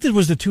I think there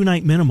was the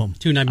 2-night minimum.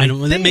 2-night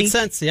minimum. That makes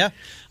sense, yeah.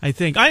 I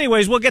think.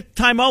 Anyways, we'll get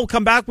time out. We'll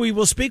come back. We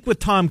will speak with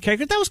Tom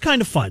Kakert. That was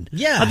kind of fun.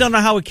 Yeah. I don't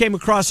know how it came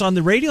across on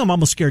the radio. I'm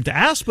almost scared to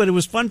ask, but it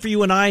was fun for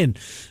you and I. And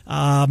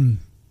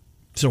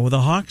so the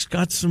Hawks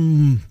got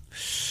some...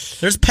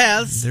 There's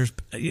paths.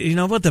 You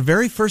know what? The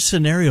very first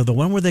scenario, the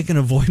one where they can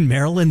avoid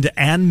Maryland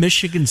and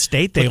Michigan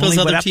State, they only those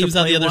would other have teams to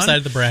play on the other one. side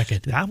of the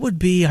bracket. I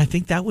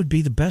think that would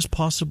be the best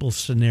possible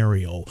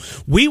scenario.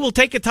 We will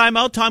take a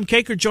timeout. Tom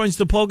Kakert joins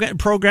the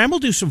program. We'll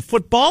do some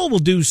football. We'll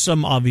do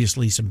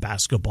obviously some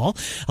basketball.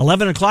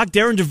 11 o'clock,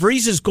 Darren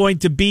DeVries is going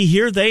to be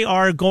here. They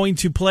are going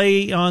to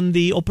play on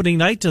the opening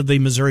night of the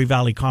Missouri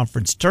Valley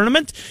Conference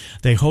Tournament.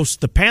 They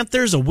host the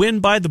Panthers, a win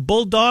by the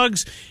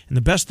Bulldogs, and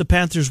the best the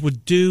Panthers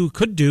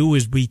could do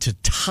is be to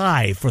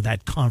tie for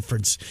that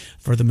conference,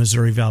 for the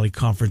Missouri Valley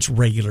Conference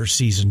regular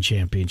season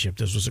championship.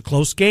 This was a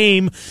close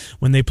game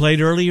when they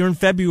played earlier in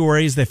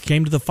February. As they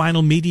came to the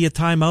final media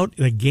timeout,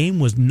 the game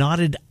was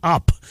knotted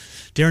up.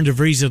 Darren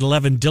DeVries at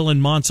 11, Dylan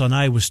Montz on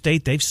Iowa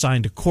State. They've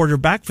signed a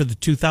quarterback for the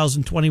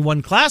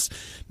 2021 class.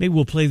 Maybe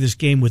we'll play this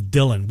game with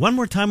Dylan. One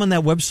more time on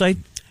that website.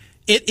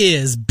 It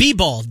is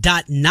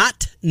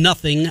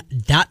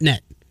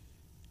bball.notnothing.net.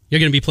 You're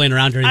going to be playing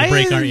around during the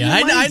break, aren't you?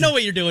 I know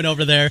what you're doing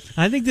over there.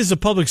 I think this is a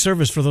public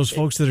service for those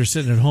folks that are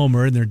sitting at home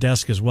or in their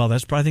desk as well. I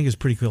think it's a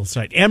pretty cool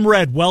site.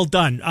 M-Red, well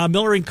done.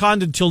 Miller and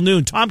Condon till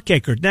noon. Tom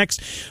Kakert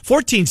next.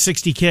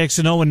 1460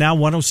 KXNO and now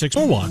 106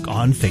 Norwalk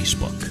on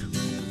Facebook.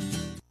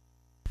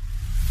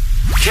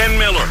 Ken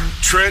Miller,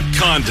 Trent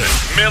Condon,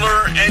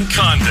 Miller and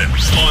Condon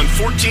on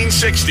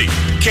 1460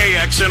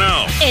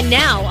 KXNO. And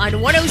now on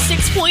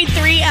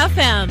 106.3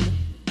 FM.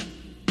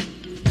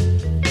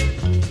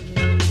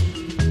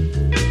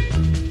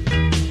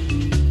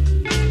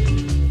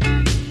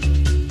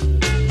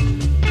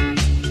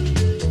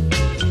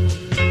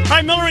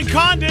 Hi, Miller and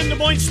Condon, Des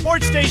Moines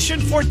Sports Station,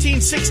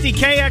 1460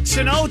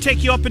 KXNO.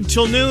 Take you up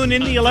until noon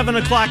in the 11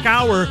 o'clock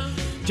hour.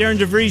 Darren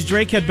DeVries,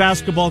 Drake head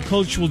basketball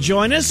coach, will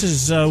join us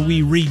as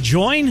we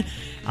rejoin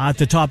at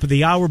the top of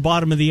the hour,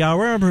 bottom of the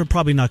hour. We're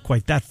probably not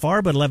quite that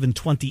far, but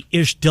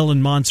 11:20-ish. Dylan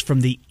Montz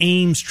from the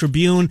Ames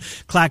Tribune,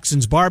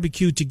 Claxon's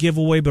Barbecue to give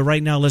away. But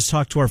right now, let's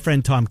talk to our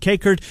friend Tom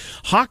Kakert,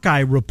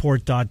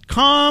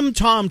 HawkeyeReport.com.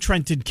 Tom,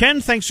 Trent, and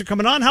Ken, thanks for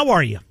coming on. How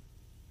are you?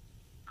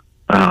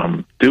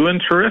 Doing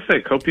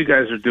terrific. Hope you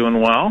guys are doing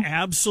well.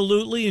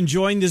 Absolutely.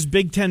 Enjoying this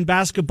Big Ten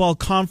basketball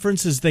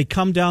conference as they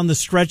come down the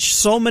stretch.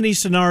 So many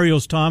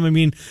scenarios, Tom. I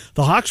mean,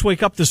 the Hawks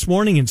wake up this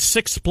morning in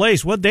 6th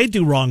place. What'd they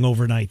do wrong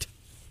overnight?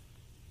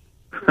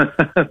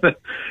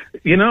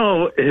 You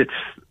know,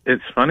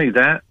 it's funny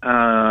that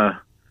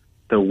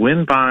the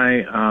win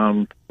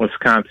by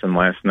Wisconsin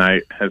last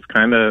night has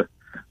kind of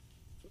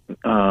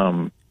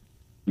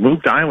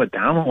moved Iowa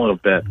down a little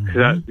bit.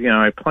 Mm-hmm.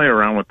 I play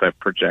around with that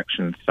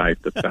projection site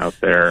that's out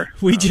there.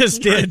 We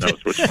just did.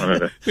 Knows which one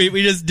it is.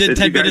 We just did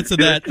 10 minutes of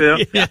that.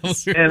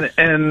 Yeah.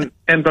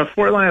 And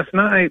before last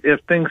night,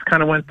 if things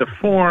kind of went to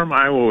form,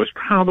 Iowa was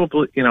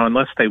probably,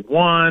 unless they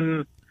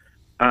won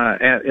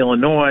at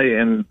Illinois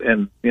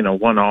and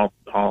won all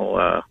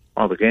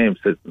the games,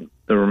 the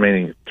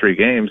remaining 3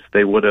 games,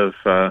 they would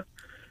have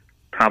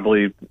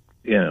probably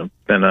been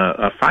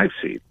a 5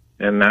 seed.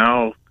 And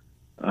now,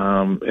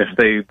 if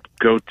they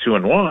go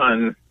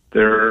 2-1,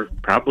 they're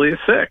probably a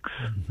 6,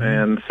 mm-hmm.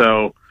 and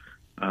so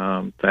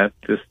that's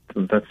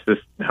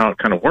just how it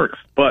kind of works.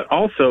 But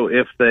also,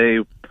 I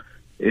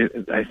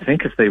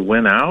think if they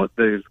win out,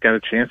 they've got a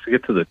chance to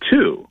get to the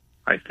 2.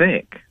 I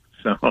think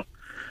so.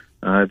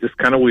 Just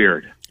kind of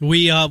weird.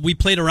 We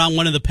played around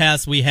one of the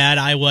paths we had.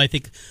 Iowa, I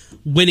think,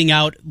 winning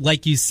out,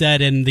 like you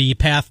said, and the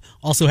path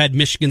also had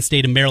Michigan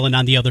State and Maryland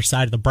on the other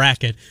side of the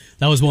bracket.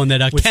 That was one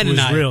that Ken and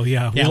I...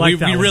 we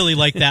really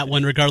liked that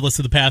one, regardless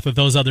of the path with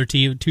those other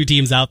 2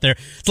 teams out there.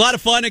 It's a lot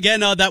of fun. Again,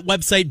 that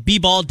website,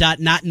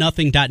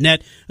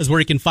 bball.notnothing.net, is where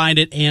you can find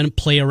it and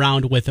play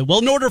around with it. Well,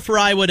 in order for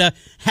Iowa to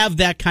have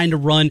that kind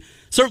of run,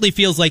 certainly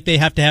feels like they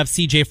have to have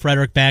C.J.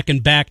 Frederick back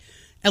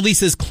at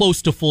least as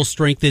close to full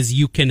strength as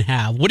you can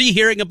have. What are you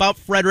hearing about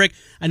Frederick?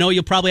 I know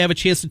you'll probably have a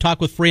chance to talk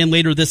with Fran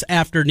later this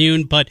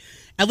afternoon, but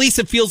at least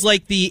it feels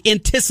like the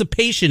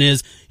anticipation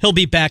is he'll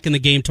be back in the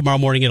game tomorrow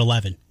morning at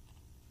 11.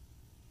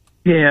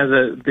 Yeah,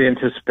 the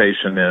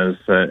anticipation is,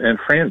 and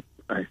Fran,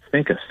 I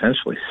think,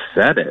 essentially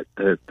said it,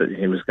 that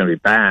he was going to be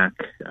back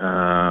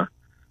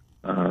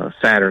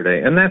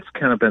Saturday, and that's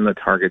kind of been the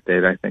target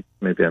date. I think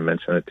maybe I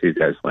mentioned it to you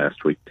guys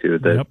last week, too,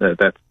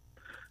 that's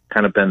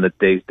kind of been the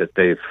date that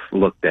they've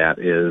looked at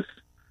is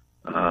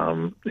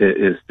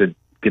to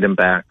get him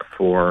back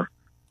for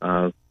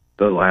the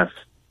last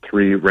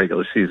 3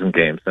 regular season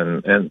games.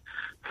 And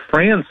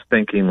Fran's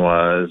thinking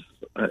was,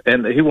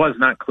 and he was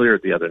not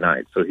cleared the other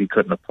night, so he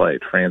couldn't have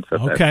played. Fran said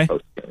that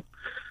post game.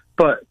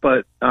 But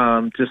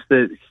just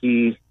that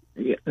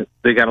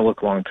they got to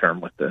look long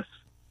term with this,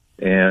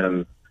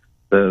 and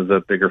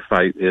the bigger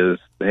fight is,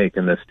 hey,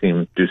 can this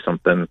team do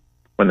something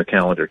when the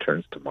calendar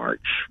turns to March?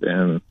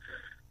 And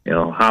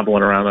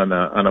hobbling around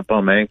on a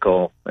bum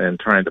ankle and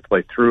trying to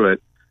play through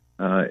it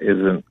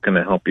isn't going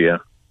to help you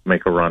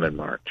make a run in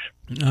March.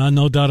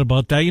 No doubt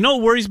about that.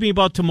 What worries me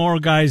about tomorrow,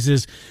 guys,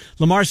 is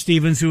Lamar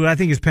Stevens, who I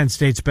think is Penn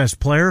State's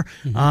best player.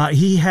 Mm-hmm.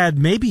 He had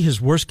maybe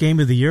his worst game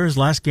of the year, his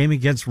last game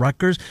against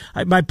Rutgers.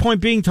 My point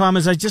being, Tom,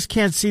 is I just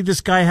can't see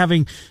this guy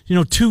having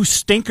 2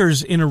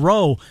 stinkers in a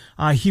row.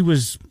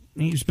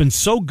 He's been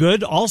so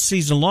good all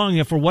season long,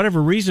 and for whatever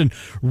reason,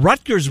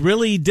 Rutgers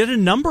really did a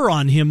number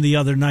on him the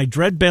other night.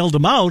 Dredd bailed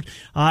him out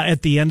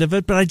at the end of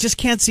it, but I just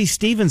can't see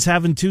Stevens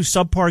having 2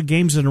 subpar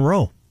games in a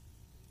row.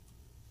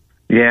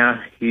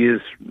 Yeah, he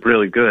is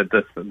really good.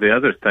 The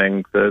other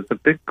thing, the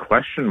big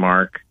question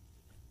mark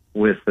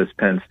with this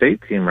Penn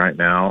State team right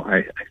now,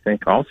 I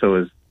think also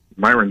is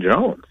Myron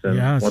Jones. And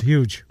it's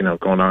huge.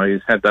 Going on.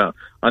 He's had the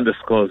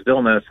undisclosed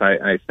illness.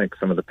 I think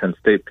some of the Penn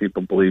State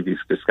people believe he's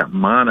just got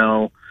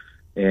mono.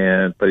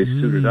 But he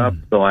suited up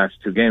the last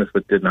 2 games,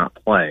 but did not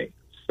play.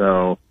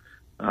 So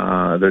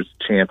there's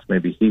a chance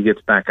maybe he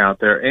gets back out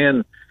there.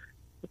 And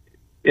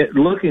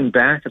looking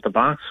back at the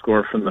box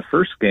score from the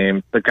first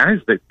game, the guys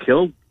that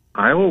killed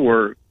Iowa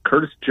were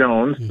Curtis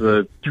Jones,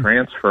 the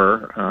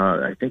transfer.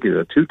 I think he's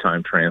a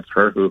 2-time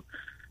transfer who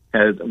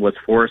was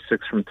 4 or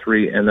 6 from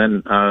 3, and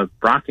then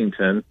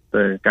Brockington,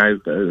 the guy,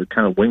 the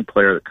kind of wing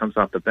player that comes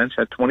off the bench,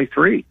 had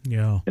 23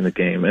 in the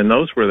game. And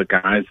those were the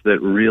guys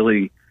that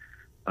really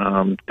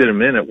did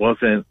him in. It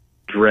wasn't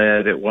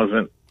Dredd, it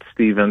wasn't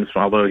Stevens,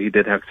 although he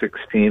did have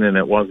 16, and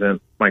it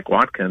wasn't Mike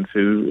Watkins,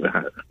 who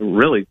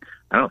really,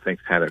 I don't think,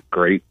 had a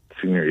great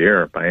senior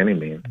year by any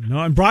means. No,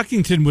 and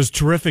Brockington was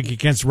terrific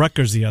against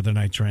Rutgers the other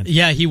night, Trent.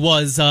 Yeah, he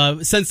was.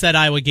 Since that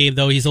Iowa game,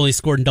 though, he's only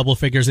scored in double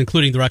figures,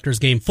 including the Rutgers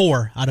game,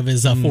 4 out of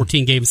his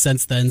 14 games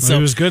since then. So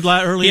he was good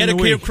early in the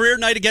week. He had a career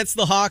night against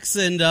the Hawks,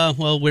 and,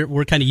 well,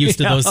 we're kind of used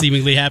to those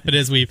seemingly happening,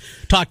 as we've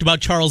talked about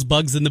Charles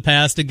Buggs in the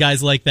past and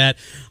guys like that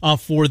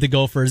for the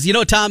Gophers. You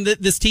know, Tom,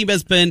 this team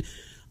has been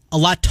a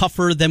lot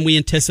tougher than we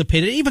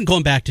anticipated, even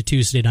going back to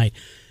Tuesday night.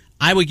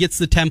 Iowa gets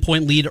the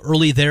 10-point lead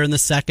early there in the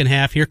second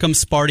half. Here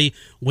comes Sparty.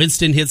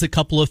 Winston hits a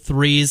couple of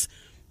threes.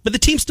 But the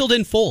team still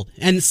didn't fold.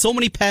 And so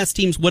many past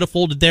teams would have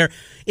folded there.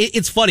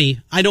 It's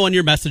funny. I know on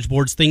your message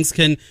boards things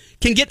can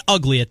get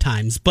ugly at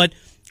times. But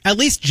at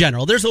least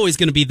general, there's always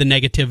going to be the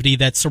negativity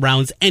that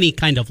surrounds any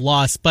kind of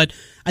loss. But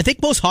I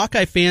think most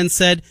Hawkeye fans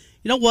said,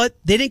 you know what?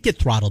 They didn't get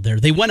throttled there.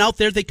 They went out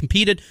there, they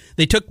competed,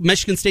 they took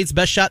Michigan State's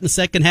best shot in the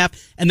second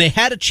half, and they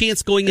had a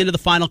chance going into the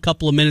final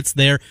couple of minutes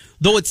there.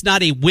 Though it's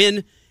not a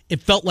win,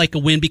 it felt like a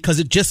win because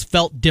it just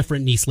felt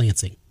different in East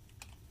Lansing.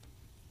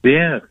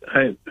 Yeah.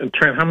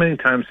 Trent, how many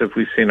times have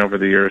we seen over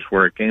the years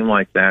where a game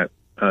like that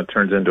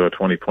turns into a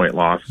 20-point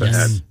loss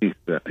in East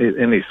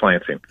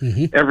Lansing?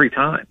 Mm-hmm. Every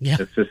time. Yeah.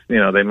 It's just,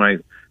 they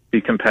might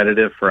be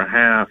competitive for a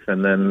half,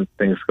 and then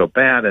things go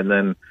bad, and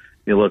then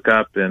you look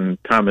up and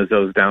Tom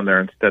Izzo's down there.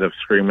 Instead of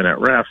screaming at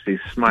refs,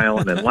 he's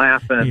smiling and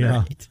laughing.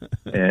 Yeah.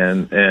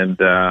 And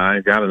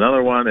I got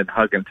another one and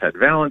hugging Ted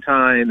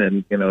Valentine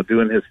and,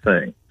 doing his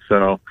thing.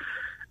 So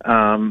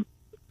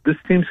this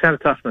team's got a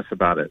toughness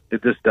about it.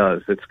 It just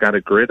does. It's got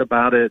a grit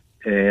about it,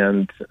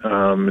 and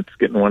it's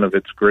getting one of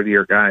its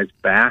grittier guys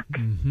back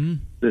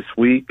this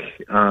week.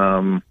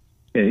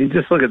 You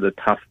just look at the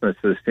toughness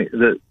of this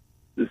team.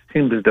 This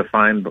team is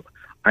defined,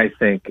 I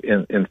think,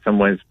 in some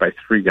ways by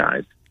 3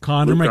 guys.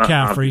 Connor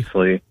McCaffrey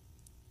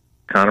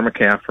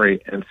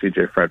and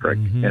C.J. Frederick.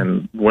 Mm-hmm.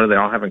 And what do they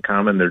all have in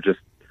common? They're just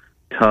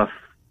tough,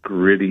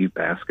 gritty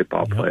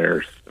basketball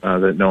players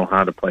that know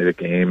how to play the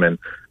game and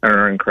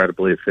are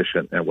incredibly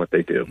efficient at what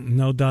they do.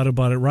 No doubt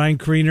about it. Ryan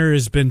Kriener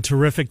has been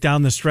terrific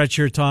down the stretch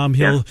here, Tom.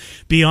 He'll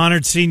be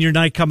honored senior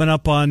night coming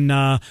up on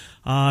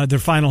their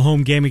final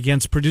home game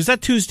against Purdue. Is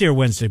that Tuesday or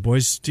Wednesday,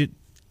 boys?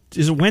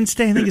 Is it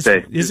Wednesday? I think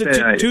Tuesday. Is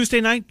it Tuesday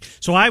night?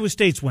 So Iowa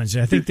State's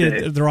Wednesday. I think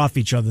they're off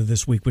each other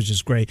this week, which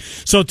is great.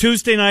 So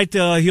Tuesday night,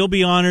 he'll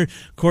be honored.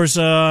 Of course,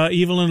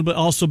 Evelyn will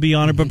also be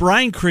honored. But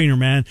Brian Kriener,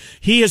 man,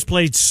 he has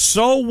played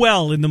so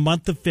well in the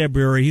month of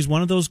February. He's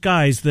one of those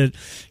guys that,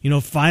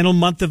 final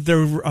month of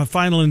their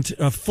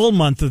full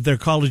month of their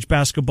college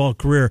basketball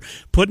career,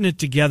 putting it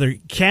together.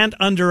 Can't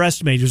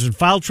underestimate. He was in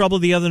foul trouble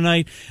the other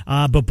night,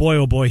 but boy,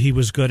 oh boy, he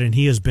was good, and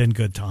he has been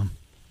good, Tom.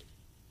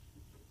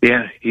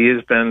 Yeah, he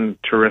has been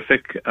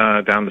terrific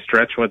down the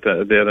stretch. With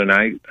the other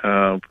night,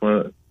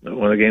 one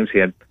of the games, he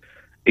had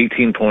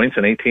 18 points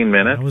in 18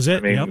 minutes. That was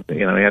it. I mean, he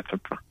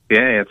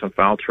had some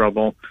foul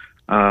trouble,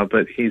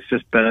 but he's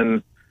just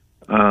been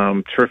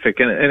terrific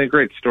and a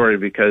great story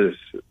because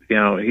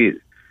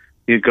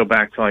he'd go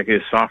back to like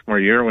his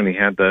sophomore year when he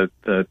had the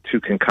 2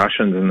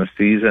 concussions in the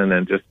season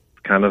and just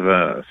kind of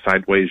a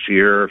sideways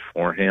year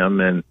for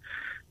him,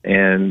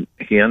 and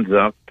he ends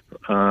up.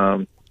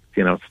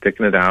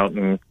 Sticking it out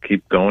and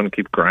keep going,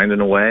 keep grinding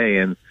away,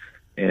 and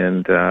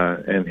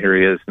here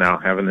he is now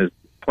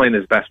playing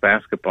his best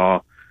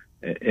basketball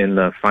in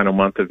the final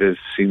month of his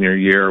senior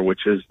year,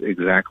 which is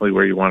exactly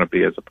where you want to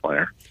be as a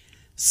player.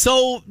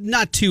 So,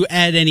 not to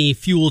add any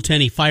fuel to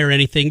any fire or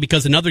anything,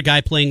 because another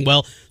guy playing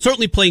well,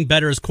 certainly playing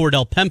better, is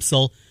Cordell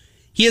Pemsel.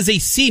 He is a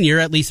senior,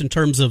 at least in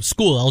terms of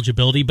school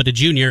eligibility, but a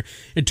junior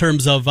in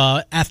terms of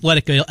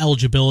athletic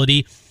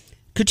eligibility.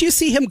 Could you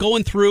see him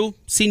going through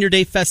senior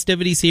day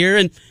festivities here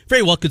and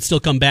very well could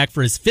still come back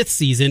for his 5th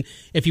season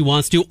if he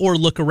wants to, or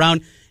look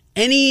around?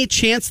 Any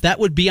chance that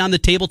would be on the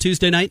table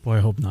Tuesday night? Boy, I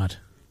hope not.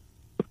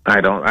 I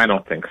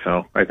don't think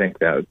so. I think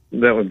that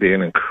would be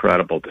an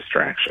incredible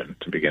distraction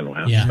to begin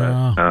with.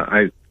 Yeah.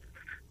 But,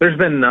 there's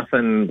been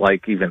nothing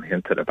like even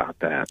hinted about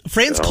that.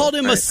 Franz called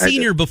him a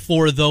senior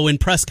before, though, in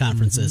press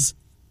conferences.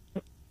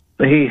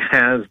 He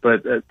has,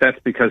 but that's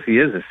because he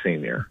is a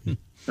senior. He's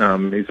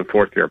a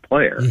 4th-year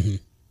player. Mm-hmm.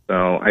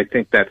 So I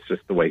think that's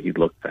just the way he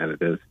looks at it.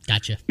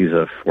 Gotcha. He's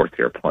a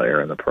 4th-year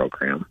player in the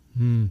program.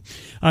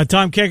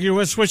 Tom Kecker,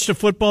 let's switch to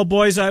football,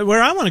 boys.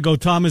 Where I want to go,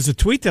 Tom, is a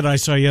tweet that I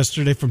saw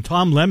yesterday from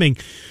Tom Lemming,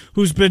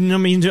 who's been,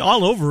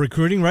 all over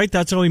recruiting, right?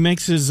 That's how he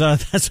makes his.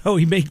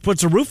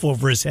 Puts a roof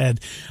over his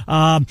head.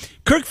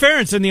 Kirk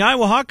Ferentz and the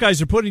Iowa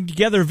Hawkeyes are putting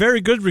together a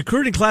very good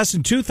recruiting class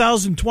in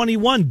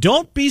 2021.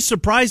 Don't be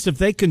surprised if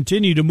they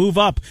continue to move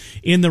up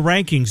in the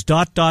rankings. ...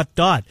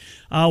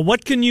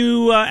 What can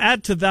you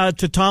add to that?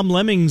 To Tom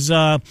Lemming's,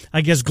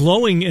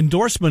 glowing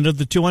endorsement of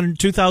the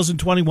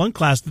 2021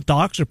 class that the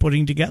Hawks are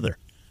putting together?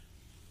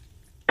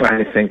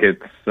 I think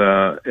it's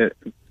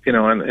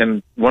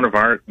and one of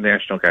our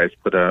national guys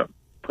put up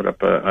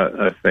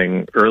a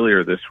thing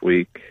earlier this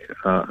week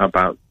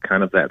about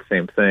kind of that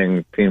same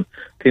thing. Teams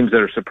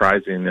that are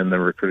surprising in the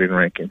recruiting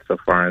rankings so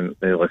far, and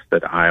they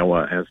listed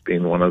Iowa as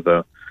being one of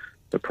the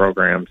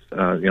programs.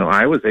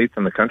 Iowa's 8th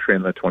in the country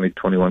in the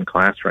 2021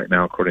 class right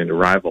now, according to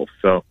Rivals.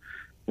 So,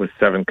 with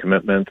 7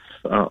 commitments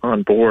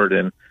on board,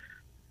 and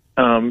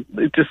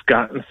they've just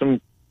gotten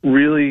some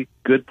really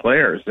good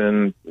players,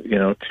 and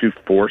 2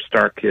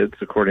 4-star kids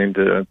according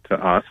to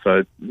us.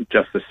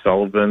 Justice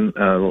Sullivan,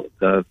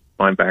 the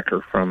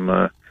linebacker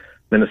from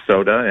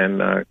Minnesota,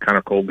 and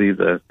Connor Colby,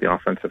 the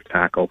offensive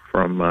tackle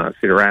from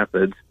Cedar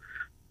Rapids.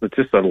 But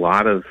just a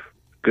lot of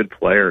good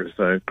players,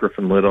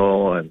 Griffin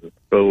Little and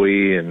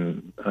Bowie,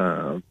 and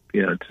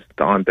just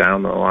on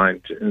down the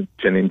line,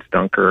 Jennings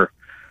Dunker.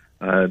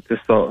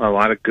 Just a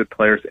lot of good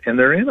players, and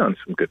they're in on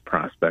some good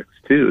prospects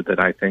too that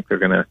I think they're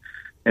going to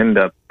end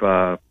up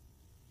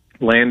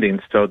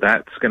landing. So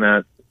that's going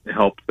to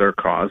help their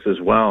cause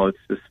as well. It's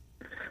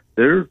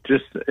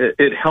just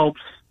it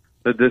helps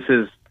that this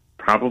is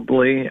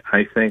probably,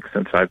 I think,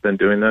 since I've been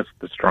doing this,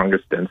 the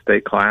strongest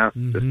in-state class,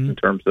 just in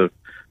terms of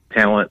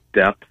talent,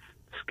 depth,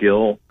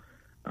 skill.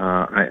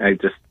 I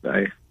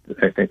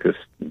think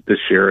this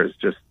year is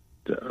just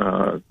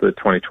the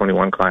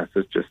 2021 class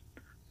is just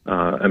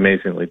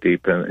amazingly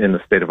deep in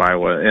the state of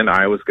Iowa, and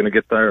Iowa's going to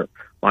get their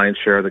lion's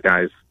share of the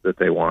guys that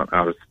they want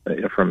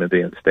from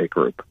the in-state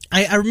group.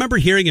 I remember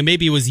hearing, and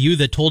maybe it was you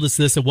that told us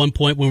this at one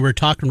point when we were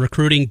talking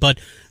recruiting, but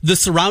the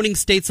surrounding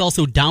states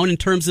also down in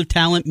terms of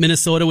talent,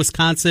 Minnesota,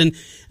 Wisconsin,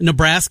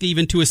 Nebraska,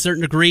 even to a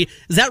certain degree.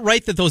 Is that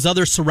right, that those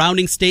other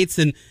surrounding states,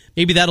 and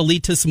maybe that'll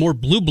lead to some more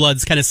blue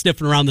bloods kind of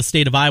sniffing around the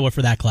state of Iowa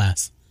for that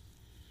class?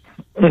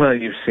 Well,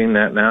 you've seen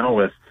that now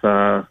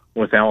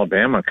with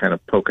Alabama kind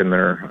of poking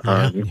their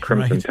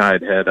Crimson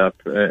Tide head up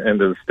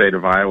into the state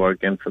of Iowa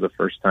again for the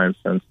first time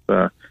since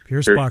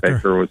Pierce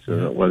Baker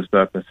was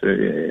up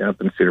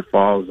in Cedar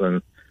Falls,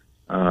 and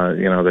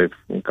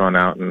they've gone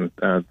out and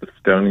the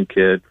Stoney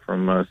kid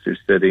from Sioux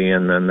City,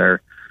 and then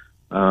they're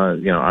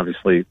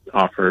obviously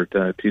offered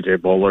T.J.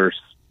 Bowlers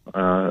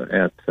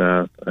at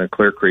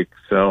Clear Creek.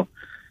 So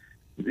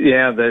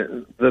yeah,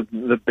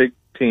 the big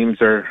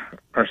teams are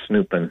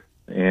snooping.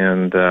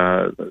 And,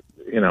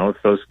 if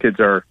those kids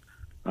are,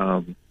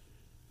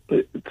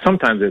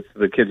 sometimes it's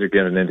the kids are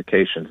given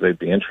indications they'd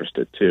be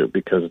interested too,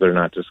 because they're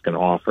not just going to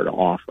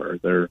offer.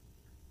 They're,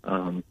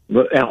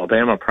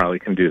 Alabama probably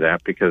can do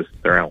that because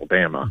they're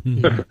Alabama.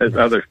 A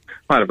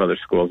lot of other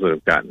schools that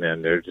have gotten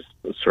in, they're just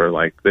sort of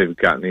like they've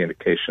gotten the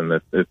indication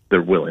that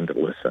they're willing to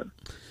listen.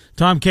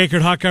 Tom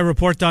Kakert,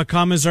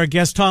 HawkeyeReport.com is our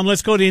guest. Tom,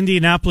 let's go to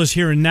Indianapolis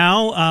here and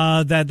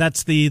now.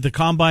 That's the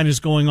combine is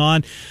going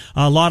on.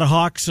 A lot of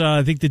Hawks.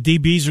 I think the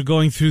DBs are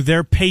going through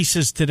their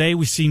paces today.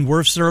 We've seen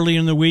Wirfs early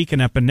in the week,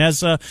 and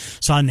Epineza.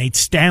 Saw Nate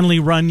Stanley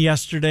run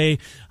yesterday.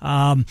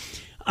 I'm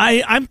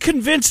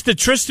convinced that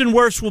Tristan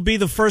Wirfs will be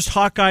the first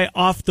Hawkeye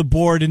off the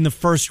board in the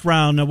first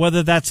round. Now,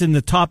 whether that's in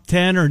the top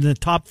 10 or in the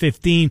top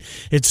 15,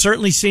 it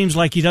certainly seems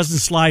like he doesn't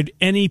slide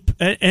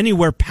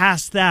anywhere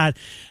past that.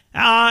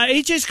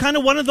 AJ's kind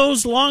of one of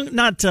those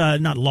not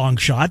long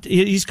shot.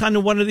 He's kind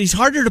of one of these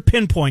harder to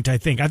pinpoint, I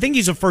think. I think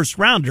he's a first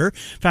rounder.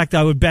 In fact,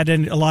 I would bet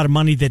in a lot of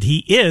money that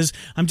he is.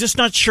 I'm just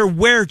not sure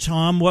where,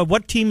 Tom,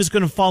 what team is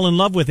going to fall in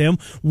love with him.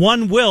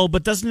 One will,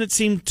 but doesn't it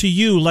seem to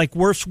you like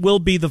Wirfs will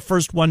be the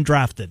first one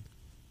drafted?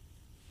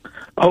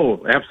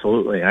 Oh,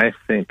 absolutely. I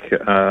think,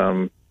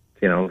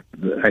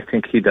 I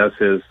think he does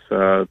his,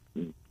 kind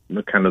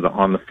of the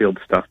on the field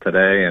stuff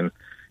today, and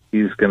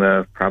he's going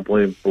to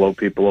probably blow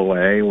people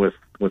away with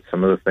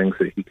some of the things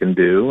that he can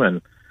do, and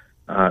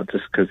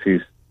just because he's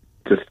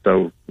just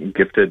so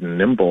gifted and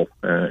nimble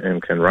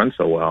and can run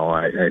so well,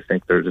 I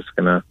think they're just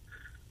going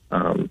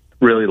to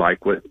really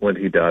like what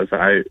he does.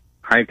 I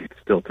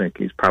still think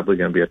he's probably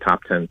going to be a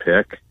top 10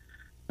 pick,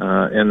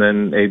 and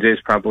then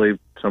AJ's probably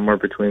somewhere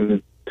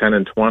between 10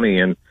 and 20,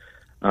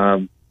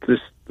 and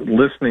just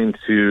listening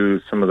to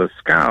some of the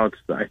scouts,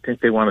 I think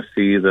they want to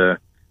see the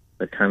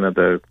kind of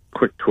the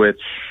quick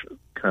twitch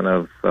kind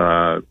of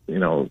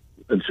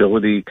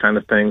agility kind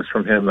of things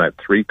from him. That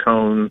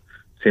 3-cone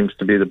seems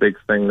to be the big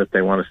thing that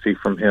they want to see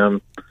from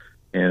him.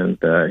 And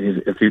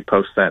if he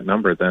posts that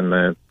number, then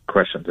the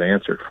question's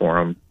answered for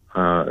him,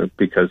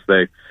 because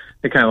they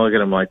kind of look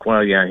at him like,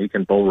 well, yeah, he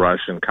can bull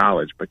rush in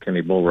college, but can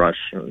he bull rush?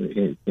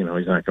 He's not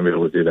going to be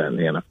able to do that in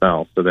the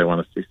NFL. So they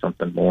want to see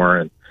something more.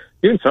 And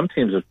even some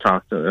teams have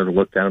talked and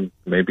looked at him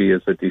maybe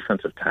as a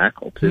defensive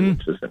tackle too,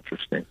 which is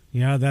interesting.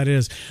 Yeah, that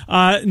is.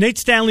 Nate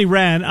Stanley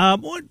ran.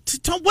 Tom,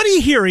 what are you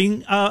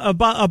hearing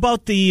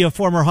about the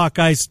former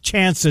Hawkeyes'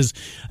 chances?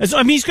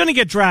 He's going to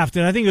get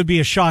drafted. I think it would be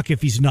a shock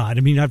if he's not.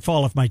 I'd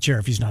fall off my chair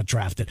if he's not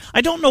drafted.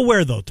 I don't know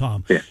where though,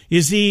 Tom. Yeah.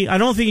 Is he? I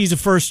don't think he's a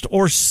first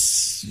or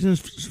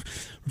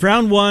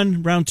round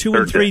 1, round 2,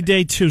 and 3,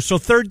 day 2. So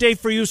third day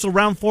for you. So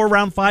round 4,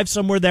 round 5,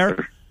 somewhere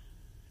there.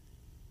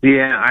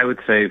 Yeah, I would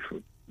say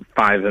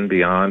 5 and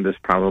beyond is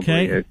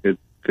probably a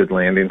good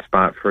landing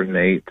spot for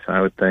Nate,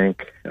 I would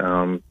think.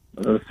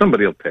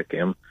 somebody will pick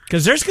him.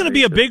 Because there's going to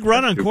be a big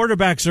run on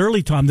quarterbacks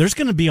early, Tom. There's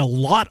going to be a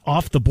lot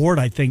off the board,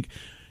 I think,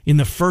 in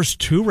the first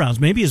 2 rounds.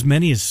 Maybe as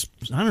many as,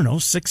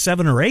 6,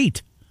 7, or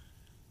 8.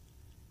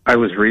 I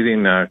was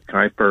reading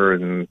Kuiper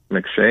and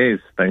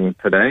McShay's thing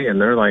today,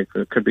 and they're like,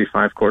 there could be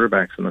 5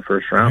 quarterbacks in the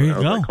first round. I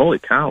was like, holy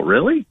cow,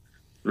 really?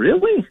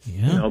 Really?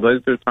 Yeah.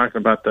 They're talking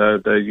about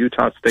the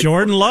Utah State.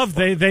 Jordan Love,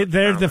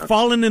 they're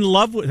fallen in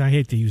love with. I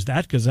hate to use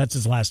that because that's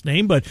his last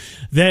name, but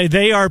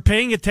they are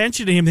paying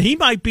attention to him. He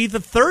might be the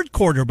 3rd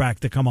quarterback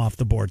to come off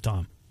the board,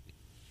 Tom.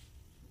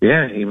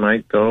 Yeah, he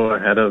might go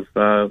ahead of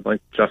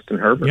like Justin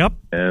Herbert. Yep.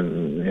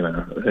 And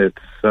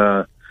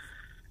it's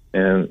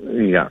and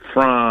you got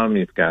Fromm,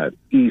 you've got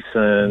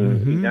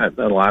Eason, you got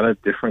a lot of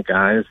different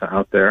guys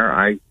out there.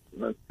 I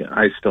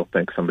still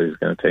think somebody's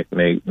going to take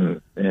Nate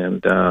and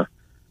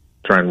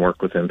try and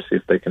work with him, see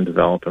if they can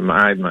develop him.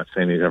 I'm not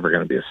saying he's ever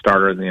going to be a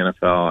starter in the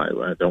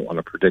NFL. I don't want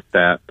to predict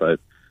that, but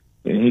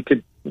he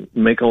could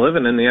make a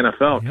living in the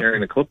NFL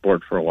carrying a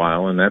clipboard for a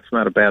while, and that's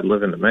not a bad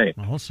living to make.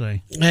 I'll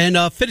say. And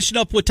finishing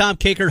up with Tom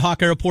Kakert,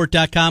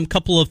 HawkeyeReport.com,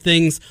 couple of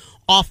things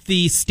off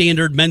the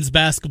standard men's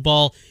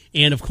basketball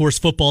and, of course,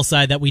 football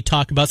side that we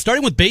talk about.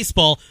 Starting with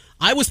baseball,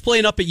 I was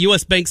playing up at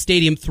U.S. Bank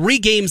Stadium. 3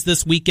 games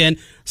this weekend,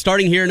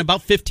 starting here in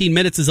about 15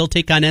 minutes as they'll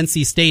take on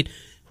NC State,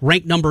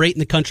 ranked number 8 in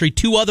the country.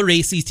 2 other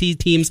ACC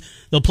teams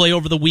they'll play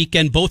over the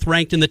weekend, both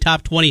ranked in the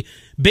top 20.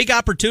 Big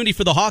opportunity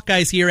for the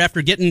Hawkeyes here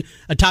after getting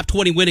a top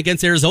 20 win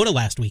against Arizona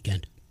last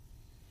weekend.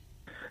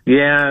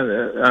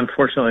 Yeah,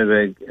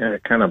 unfortunately, they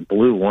kind of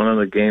blew one of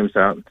the games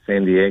out in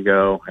San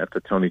Diego at the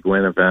Tony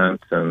Gwynn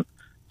event, and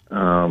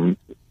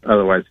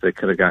otherwise they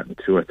could have gotten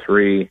 2 or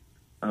 3.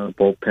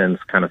 Bullpens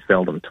kind of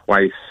failed them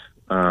twice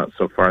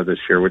so far this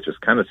year, which is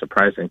kind of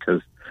surprising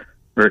because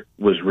Rick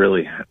was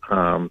really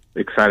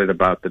excited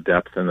about the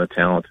depth and the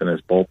talent in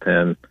his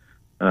bullpen,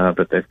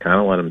 but they've kind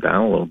of let him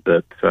down a little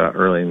bit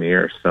early in the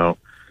year. So,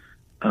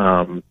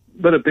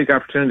 but a big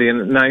opportunity,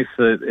 and nice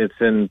that it's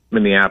in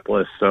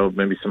Minneapolis, so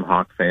maybe some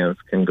Hawk fans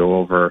can go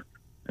over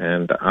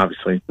and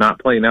obviously not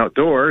playing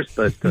outdoors,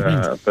 but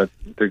but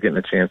they're getting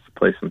a chance to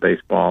play some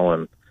baseball.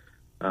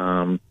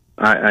 And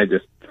I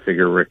just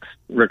figure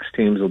Rick's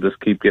teams will just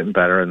keep getting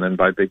better, and then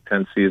by Big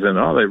Ten season,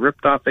 they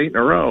ripped off 8 in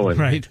a row, and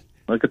right.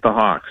 Look at the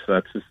Hawks.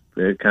 That's just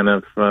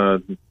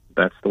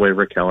that's the way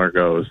Rick Heller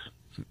goes.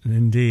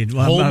 Indeed.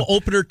 Well, home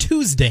opener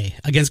Tuesday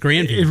against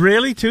Grandview.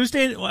 Really?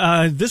 Tuesday?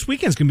 This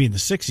weekend's going to be in the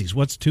 60s.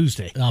 What's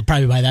Tuesday?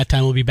 Probably by that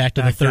time we'll be back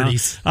to the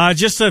 30s.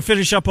 Just to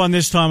finish up on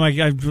this, Tom,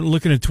 I'm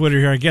looking at Twitter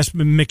here. I guess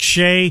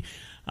McShay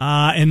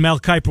and Mel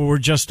Kiper were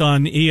just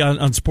on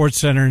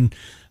SportsCenter,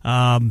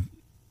 and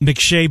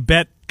McShay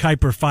bet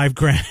Kiper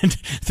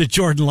 $5,000 that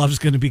Jordan Love's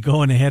going to be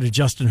going ahead of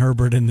Justin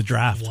Herbert in the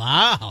draft.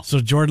 Wow! So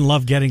Jordan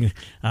Love getting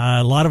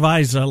a lot of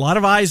eyes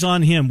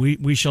on him.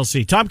 We shall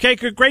see. Tom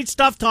Kakert, great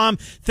stuff, Tom.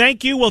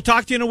 Thank you. We'll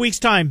talk to you in a week's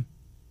time.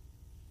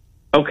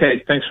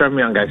 Okay, thanks for having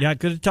me on, guys. Yeah,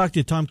 good to talk to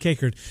you, Tom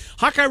Kakert.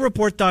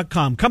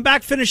 HawkeyeReport.com. Come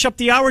back, finish up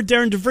the hour.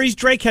 Darren DeVries,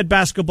 Drake head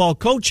basketball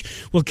coach,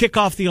 will kick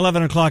off the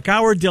 11 o'clock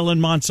hour. Dylan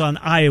Montz on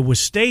Iowa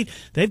State.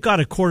 They've got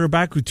a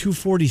quarterback who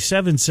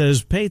 247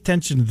 says, pay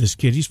attention to this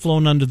kid. He's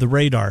flown under the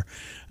radar.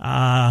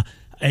 A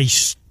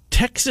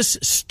Texas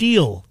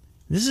Steel.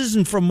 This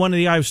isn't from one of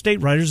the Iowa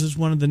State writers. This is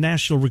one of the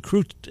national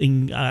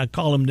recruiting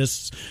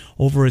columnists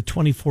over at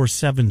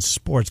 24/7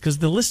 Sports. Because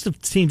the list of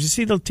teams, you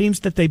see the teams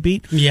that they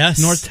beat? Yes.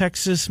 North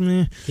Texas,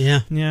 meh. Yeah.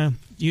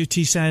 UT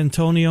San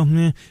Antonio,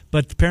 meh.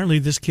 But apparently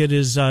this kid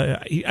is,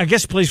 I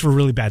guess, plays for a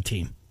really bad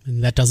team.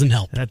 And that doesn't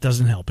help. That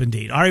doesn't help,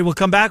 indeed. All right, we'll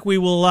come back. We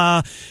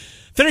will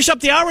finish up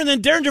the hour, and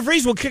then Darren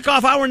DeVries will kick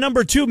off hour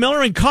number 2.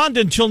 Miller and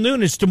Condon till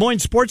noon. It's Des Moines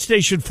Sports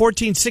Station,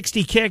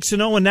 1460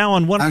 KXNO, and now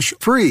on one.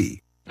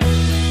 Free.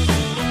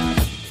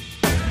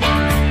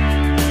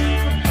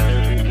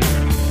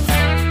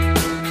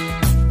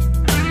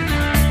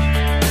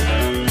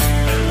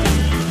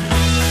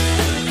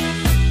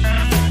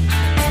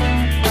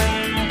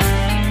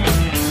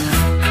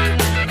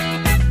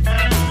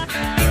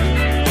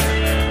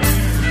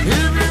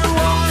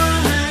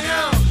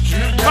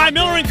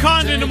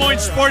 Des Moines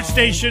Sports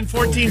Station,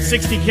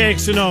 1460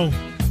 KXNO.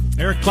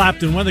 Eric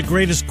Clapton, one of the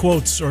greatest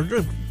quotes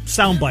or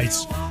sound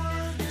bites.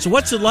 So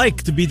what's it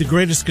like to be the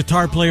greatest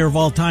guitar player of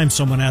all time?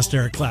 Someone asked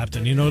Eric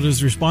Clapton. You know what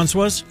his response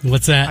was?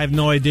 What's that? I have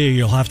no idea.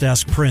 You'll have to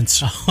ask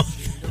Prince.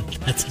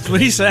 That's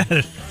what he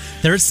said.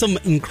 There's some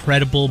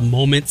incredible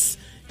moments.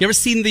 You ever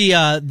seen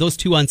those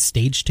two on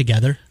stage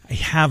together? I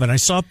haven't. I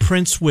saw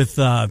Prince with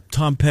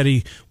Tom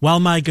Petty, While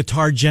My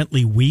Guitar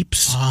Gently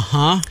Weeps.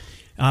 Uh-huh.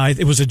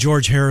 It was a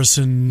George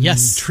Harrison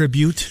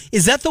tribute.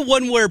 Is that the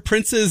one where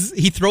Prince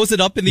he throws it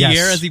up in the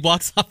air as he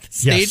walks off the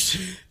stage?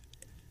 Yes.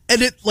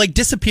 And it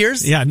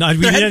disappears? Yeah, no,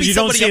 you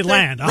don't see it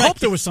land. I hope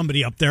there was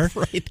somebody up there.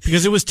 Right.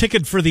 Because it was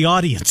ticketed for the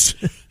audience.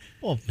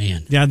 Oh,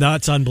 man. Yeah, no,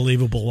 it's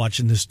unbelievable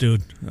watching this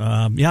dude.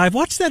 I've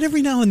watched that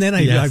every now and then.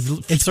 I've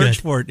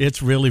searched for it.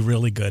 It's really,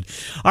 really good.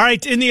 All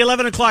right, in the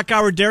 11 o'clock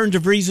hour, Darren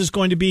DeVries is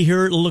going to be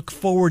here. Look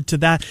forward to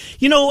that.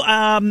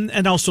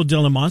 And also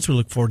Dylan Mons. We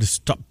look forward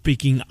to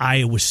talking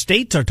Iowa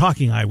State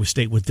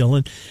with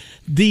Dylan.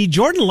 The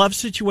Jordan Love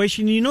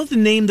situation, you know the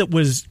name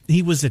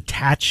he was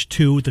attached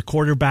to, the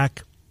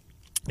quarterback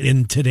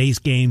in today's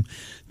game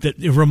that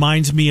it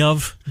reminds me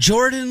of?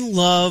 Jordan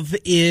Love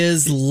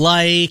is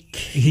like...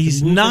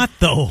 He's not,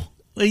 though.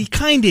 He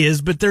kind of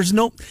is, but he's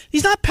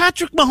not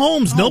Patrick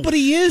Mahomes.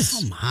 Nobody is.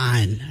 Come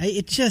on.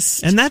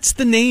 And that's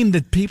the name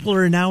that people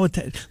are now...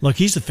 Look,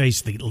 he's the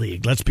face of the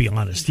league. Let's be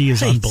honest. He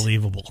is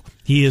unbelievable.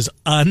 He is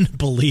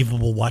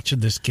unbelievable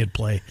watching this kid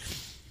play.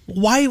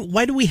 Why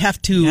do we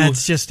have to...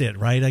 That's just it,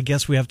 right? I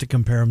guess we have to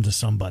compare him to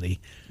somebody.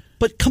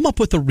 But come up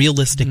with a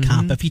realistic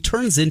comp. If he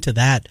turns into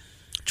that...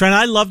 Trent,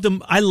 I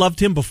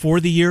loved him before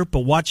the year, but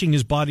watching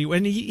his body,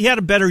 and he had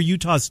a better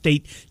Utah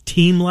State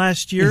team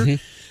last year. Mm-hmm.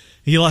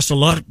 He lost a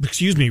lot of,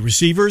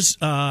 receivers,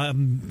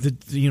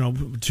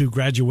 to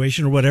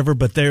graduation or whatever,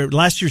 but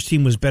last year's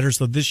team was better,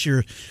 so this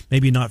year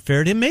maybe not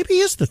fair to him. Maybe he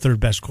is the third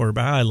best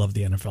quarterback. I love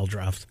the NFL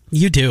draft.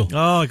 You do.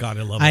 Oh, God,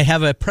 I love it. I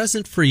have a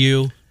present for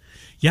you.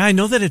 Yeah, I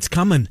know that it's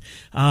coming.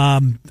 I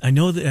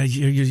know that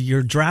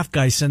your draft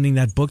guy sending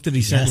that book that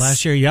he sent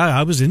last year. Yeah,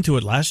 I was into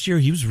it last year.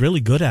 He was really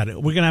good at it.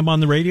 We're going to have him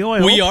on the radio, I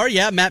hope. We are,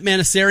 yeah. Matt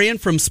Manasarian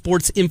from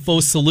Sports Info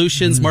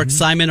Solutions. Mm-hmm. Mark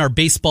Simon, our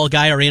baseball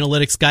guy, our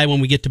analytics guy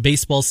when we get to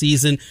baseball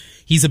season.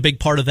 He's a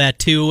big part of that,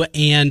 too.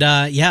 And,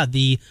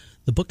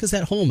 the book is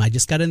at home. I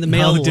just got it in the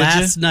mail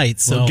last night.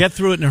 So we'll get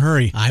through it in a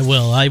hurry. I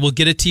will. I will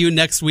get it to you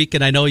next week,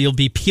 and I know you'll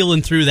be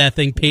peeling through that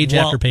thing page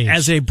after page.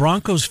 As a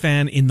Broncos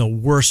fan in the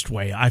worst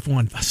way, I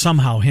want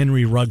somehow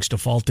Henry Ruggs to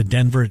fall to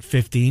Denver at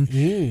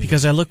 15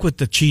 because I look what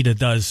the cheetah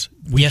does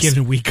week in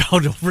and week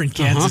out over in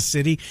Kansas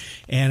City,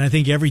 and I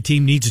think every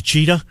team needs a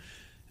cheetah.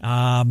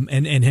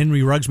 And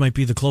Henry Ruggs might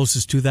be the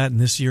closest to that in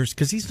this year's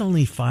because he's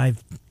only 5'10",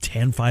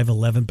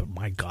 5'11", but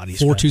my God, he's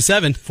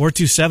 4.27.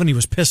 4.27. He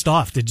was pissed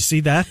off. Did you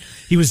see that?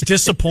 He was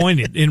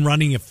disappointed in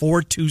running a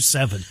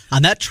 4.27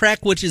 on that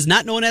track, which is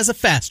not known as a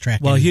fast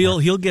track. Well,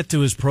 anymore. he'll get to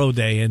his pro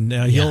day and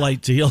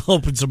he'll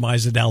open some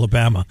eyes at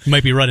Alabama. He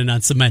might be running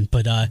on cement,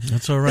 but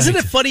that's all right. Isn't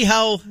it funny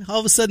how all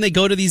of a sudden they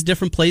go to these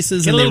different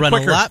places and they run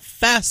quicker. A lot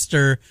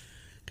faster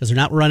because they're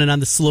not running on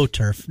the slow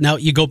turf. Now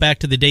you go back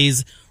to the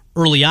days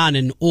early on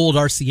in old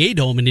RCA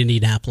Dome in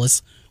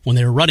Indianapolis when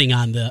they were running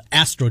on the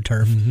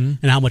AstroTurf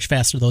and how much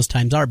faster those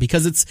times are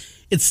because it's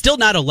still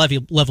not a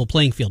level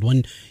playing field.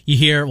 When you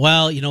hear,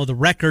 the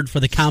record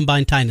for the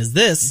combine time is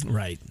this,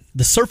 right?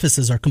 The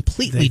surfaces are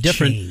completely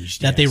different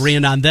that they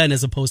ran on then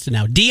as opposed to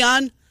now.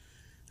 Deion,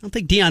 I don't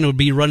think Deion would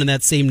be running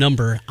that same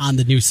number on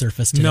the new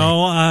surface today.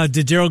 No,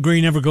 did Darrell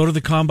Green ever go to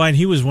the combine?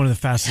 He was one of the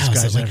fastest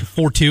guys like ever.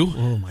 4.2?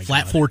 Oh, my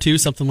Flat God. 4.2,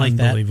 something like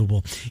that.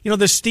 Unbelievable.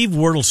 The Steve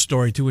Wirtles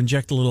story, to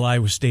inject a little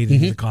Iowa State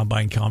into the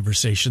combine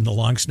conversation, the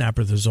long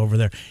snapper that's over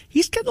there,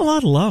 he's getting a lot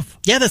of love.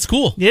 Yeah, that's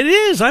cool. It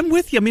is. I'm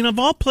with you. I mean, of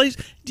all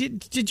places,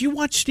 did you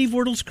watch Steve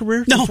Wirtles'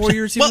 career for 4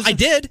 years? Well, I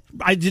did.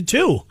 I did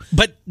too.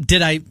 But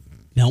did I?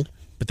 No.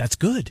 But that's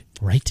good.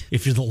 Right.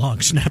 If you're the long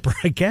snapper,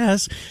 I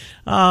guess.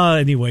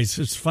 Anyways,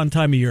 it's a fun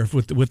time of year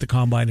with the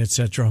combine,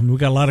 etc. We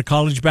got a lot of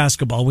college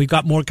basketball. We've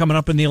got more coming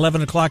up in the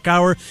 11 o'clock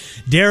hour.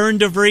 Darren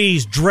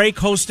DeVries, Drake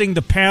hosting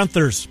the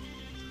Panthers.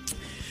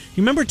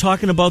 You remember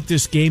talking about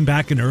this game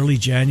back in early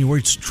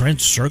January? It's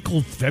Trent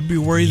circled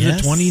February the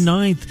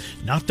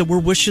 29th. Not that we're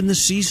wishing the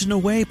season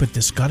away, but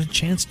this got a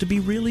chance to be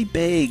really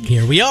big.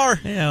 Here we are.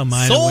 Yeah,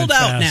 sold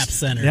out Knapp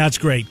Center. That's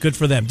great. Good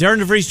for them.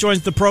 Darren DeVries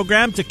joins the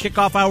program to kick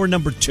off hour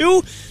number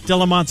 2.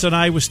 Dylan Mons on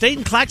Iowa State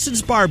and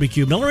Claxton's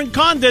Barbecue. Miller and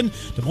Condon,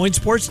 Des Moines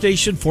Sports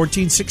Station,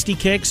 1460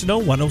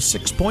 KXNO,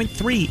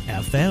 106.3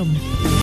 FM.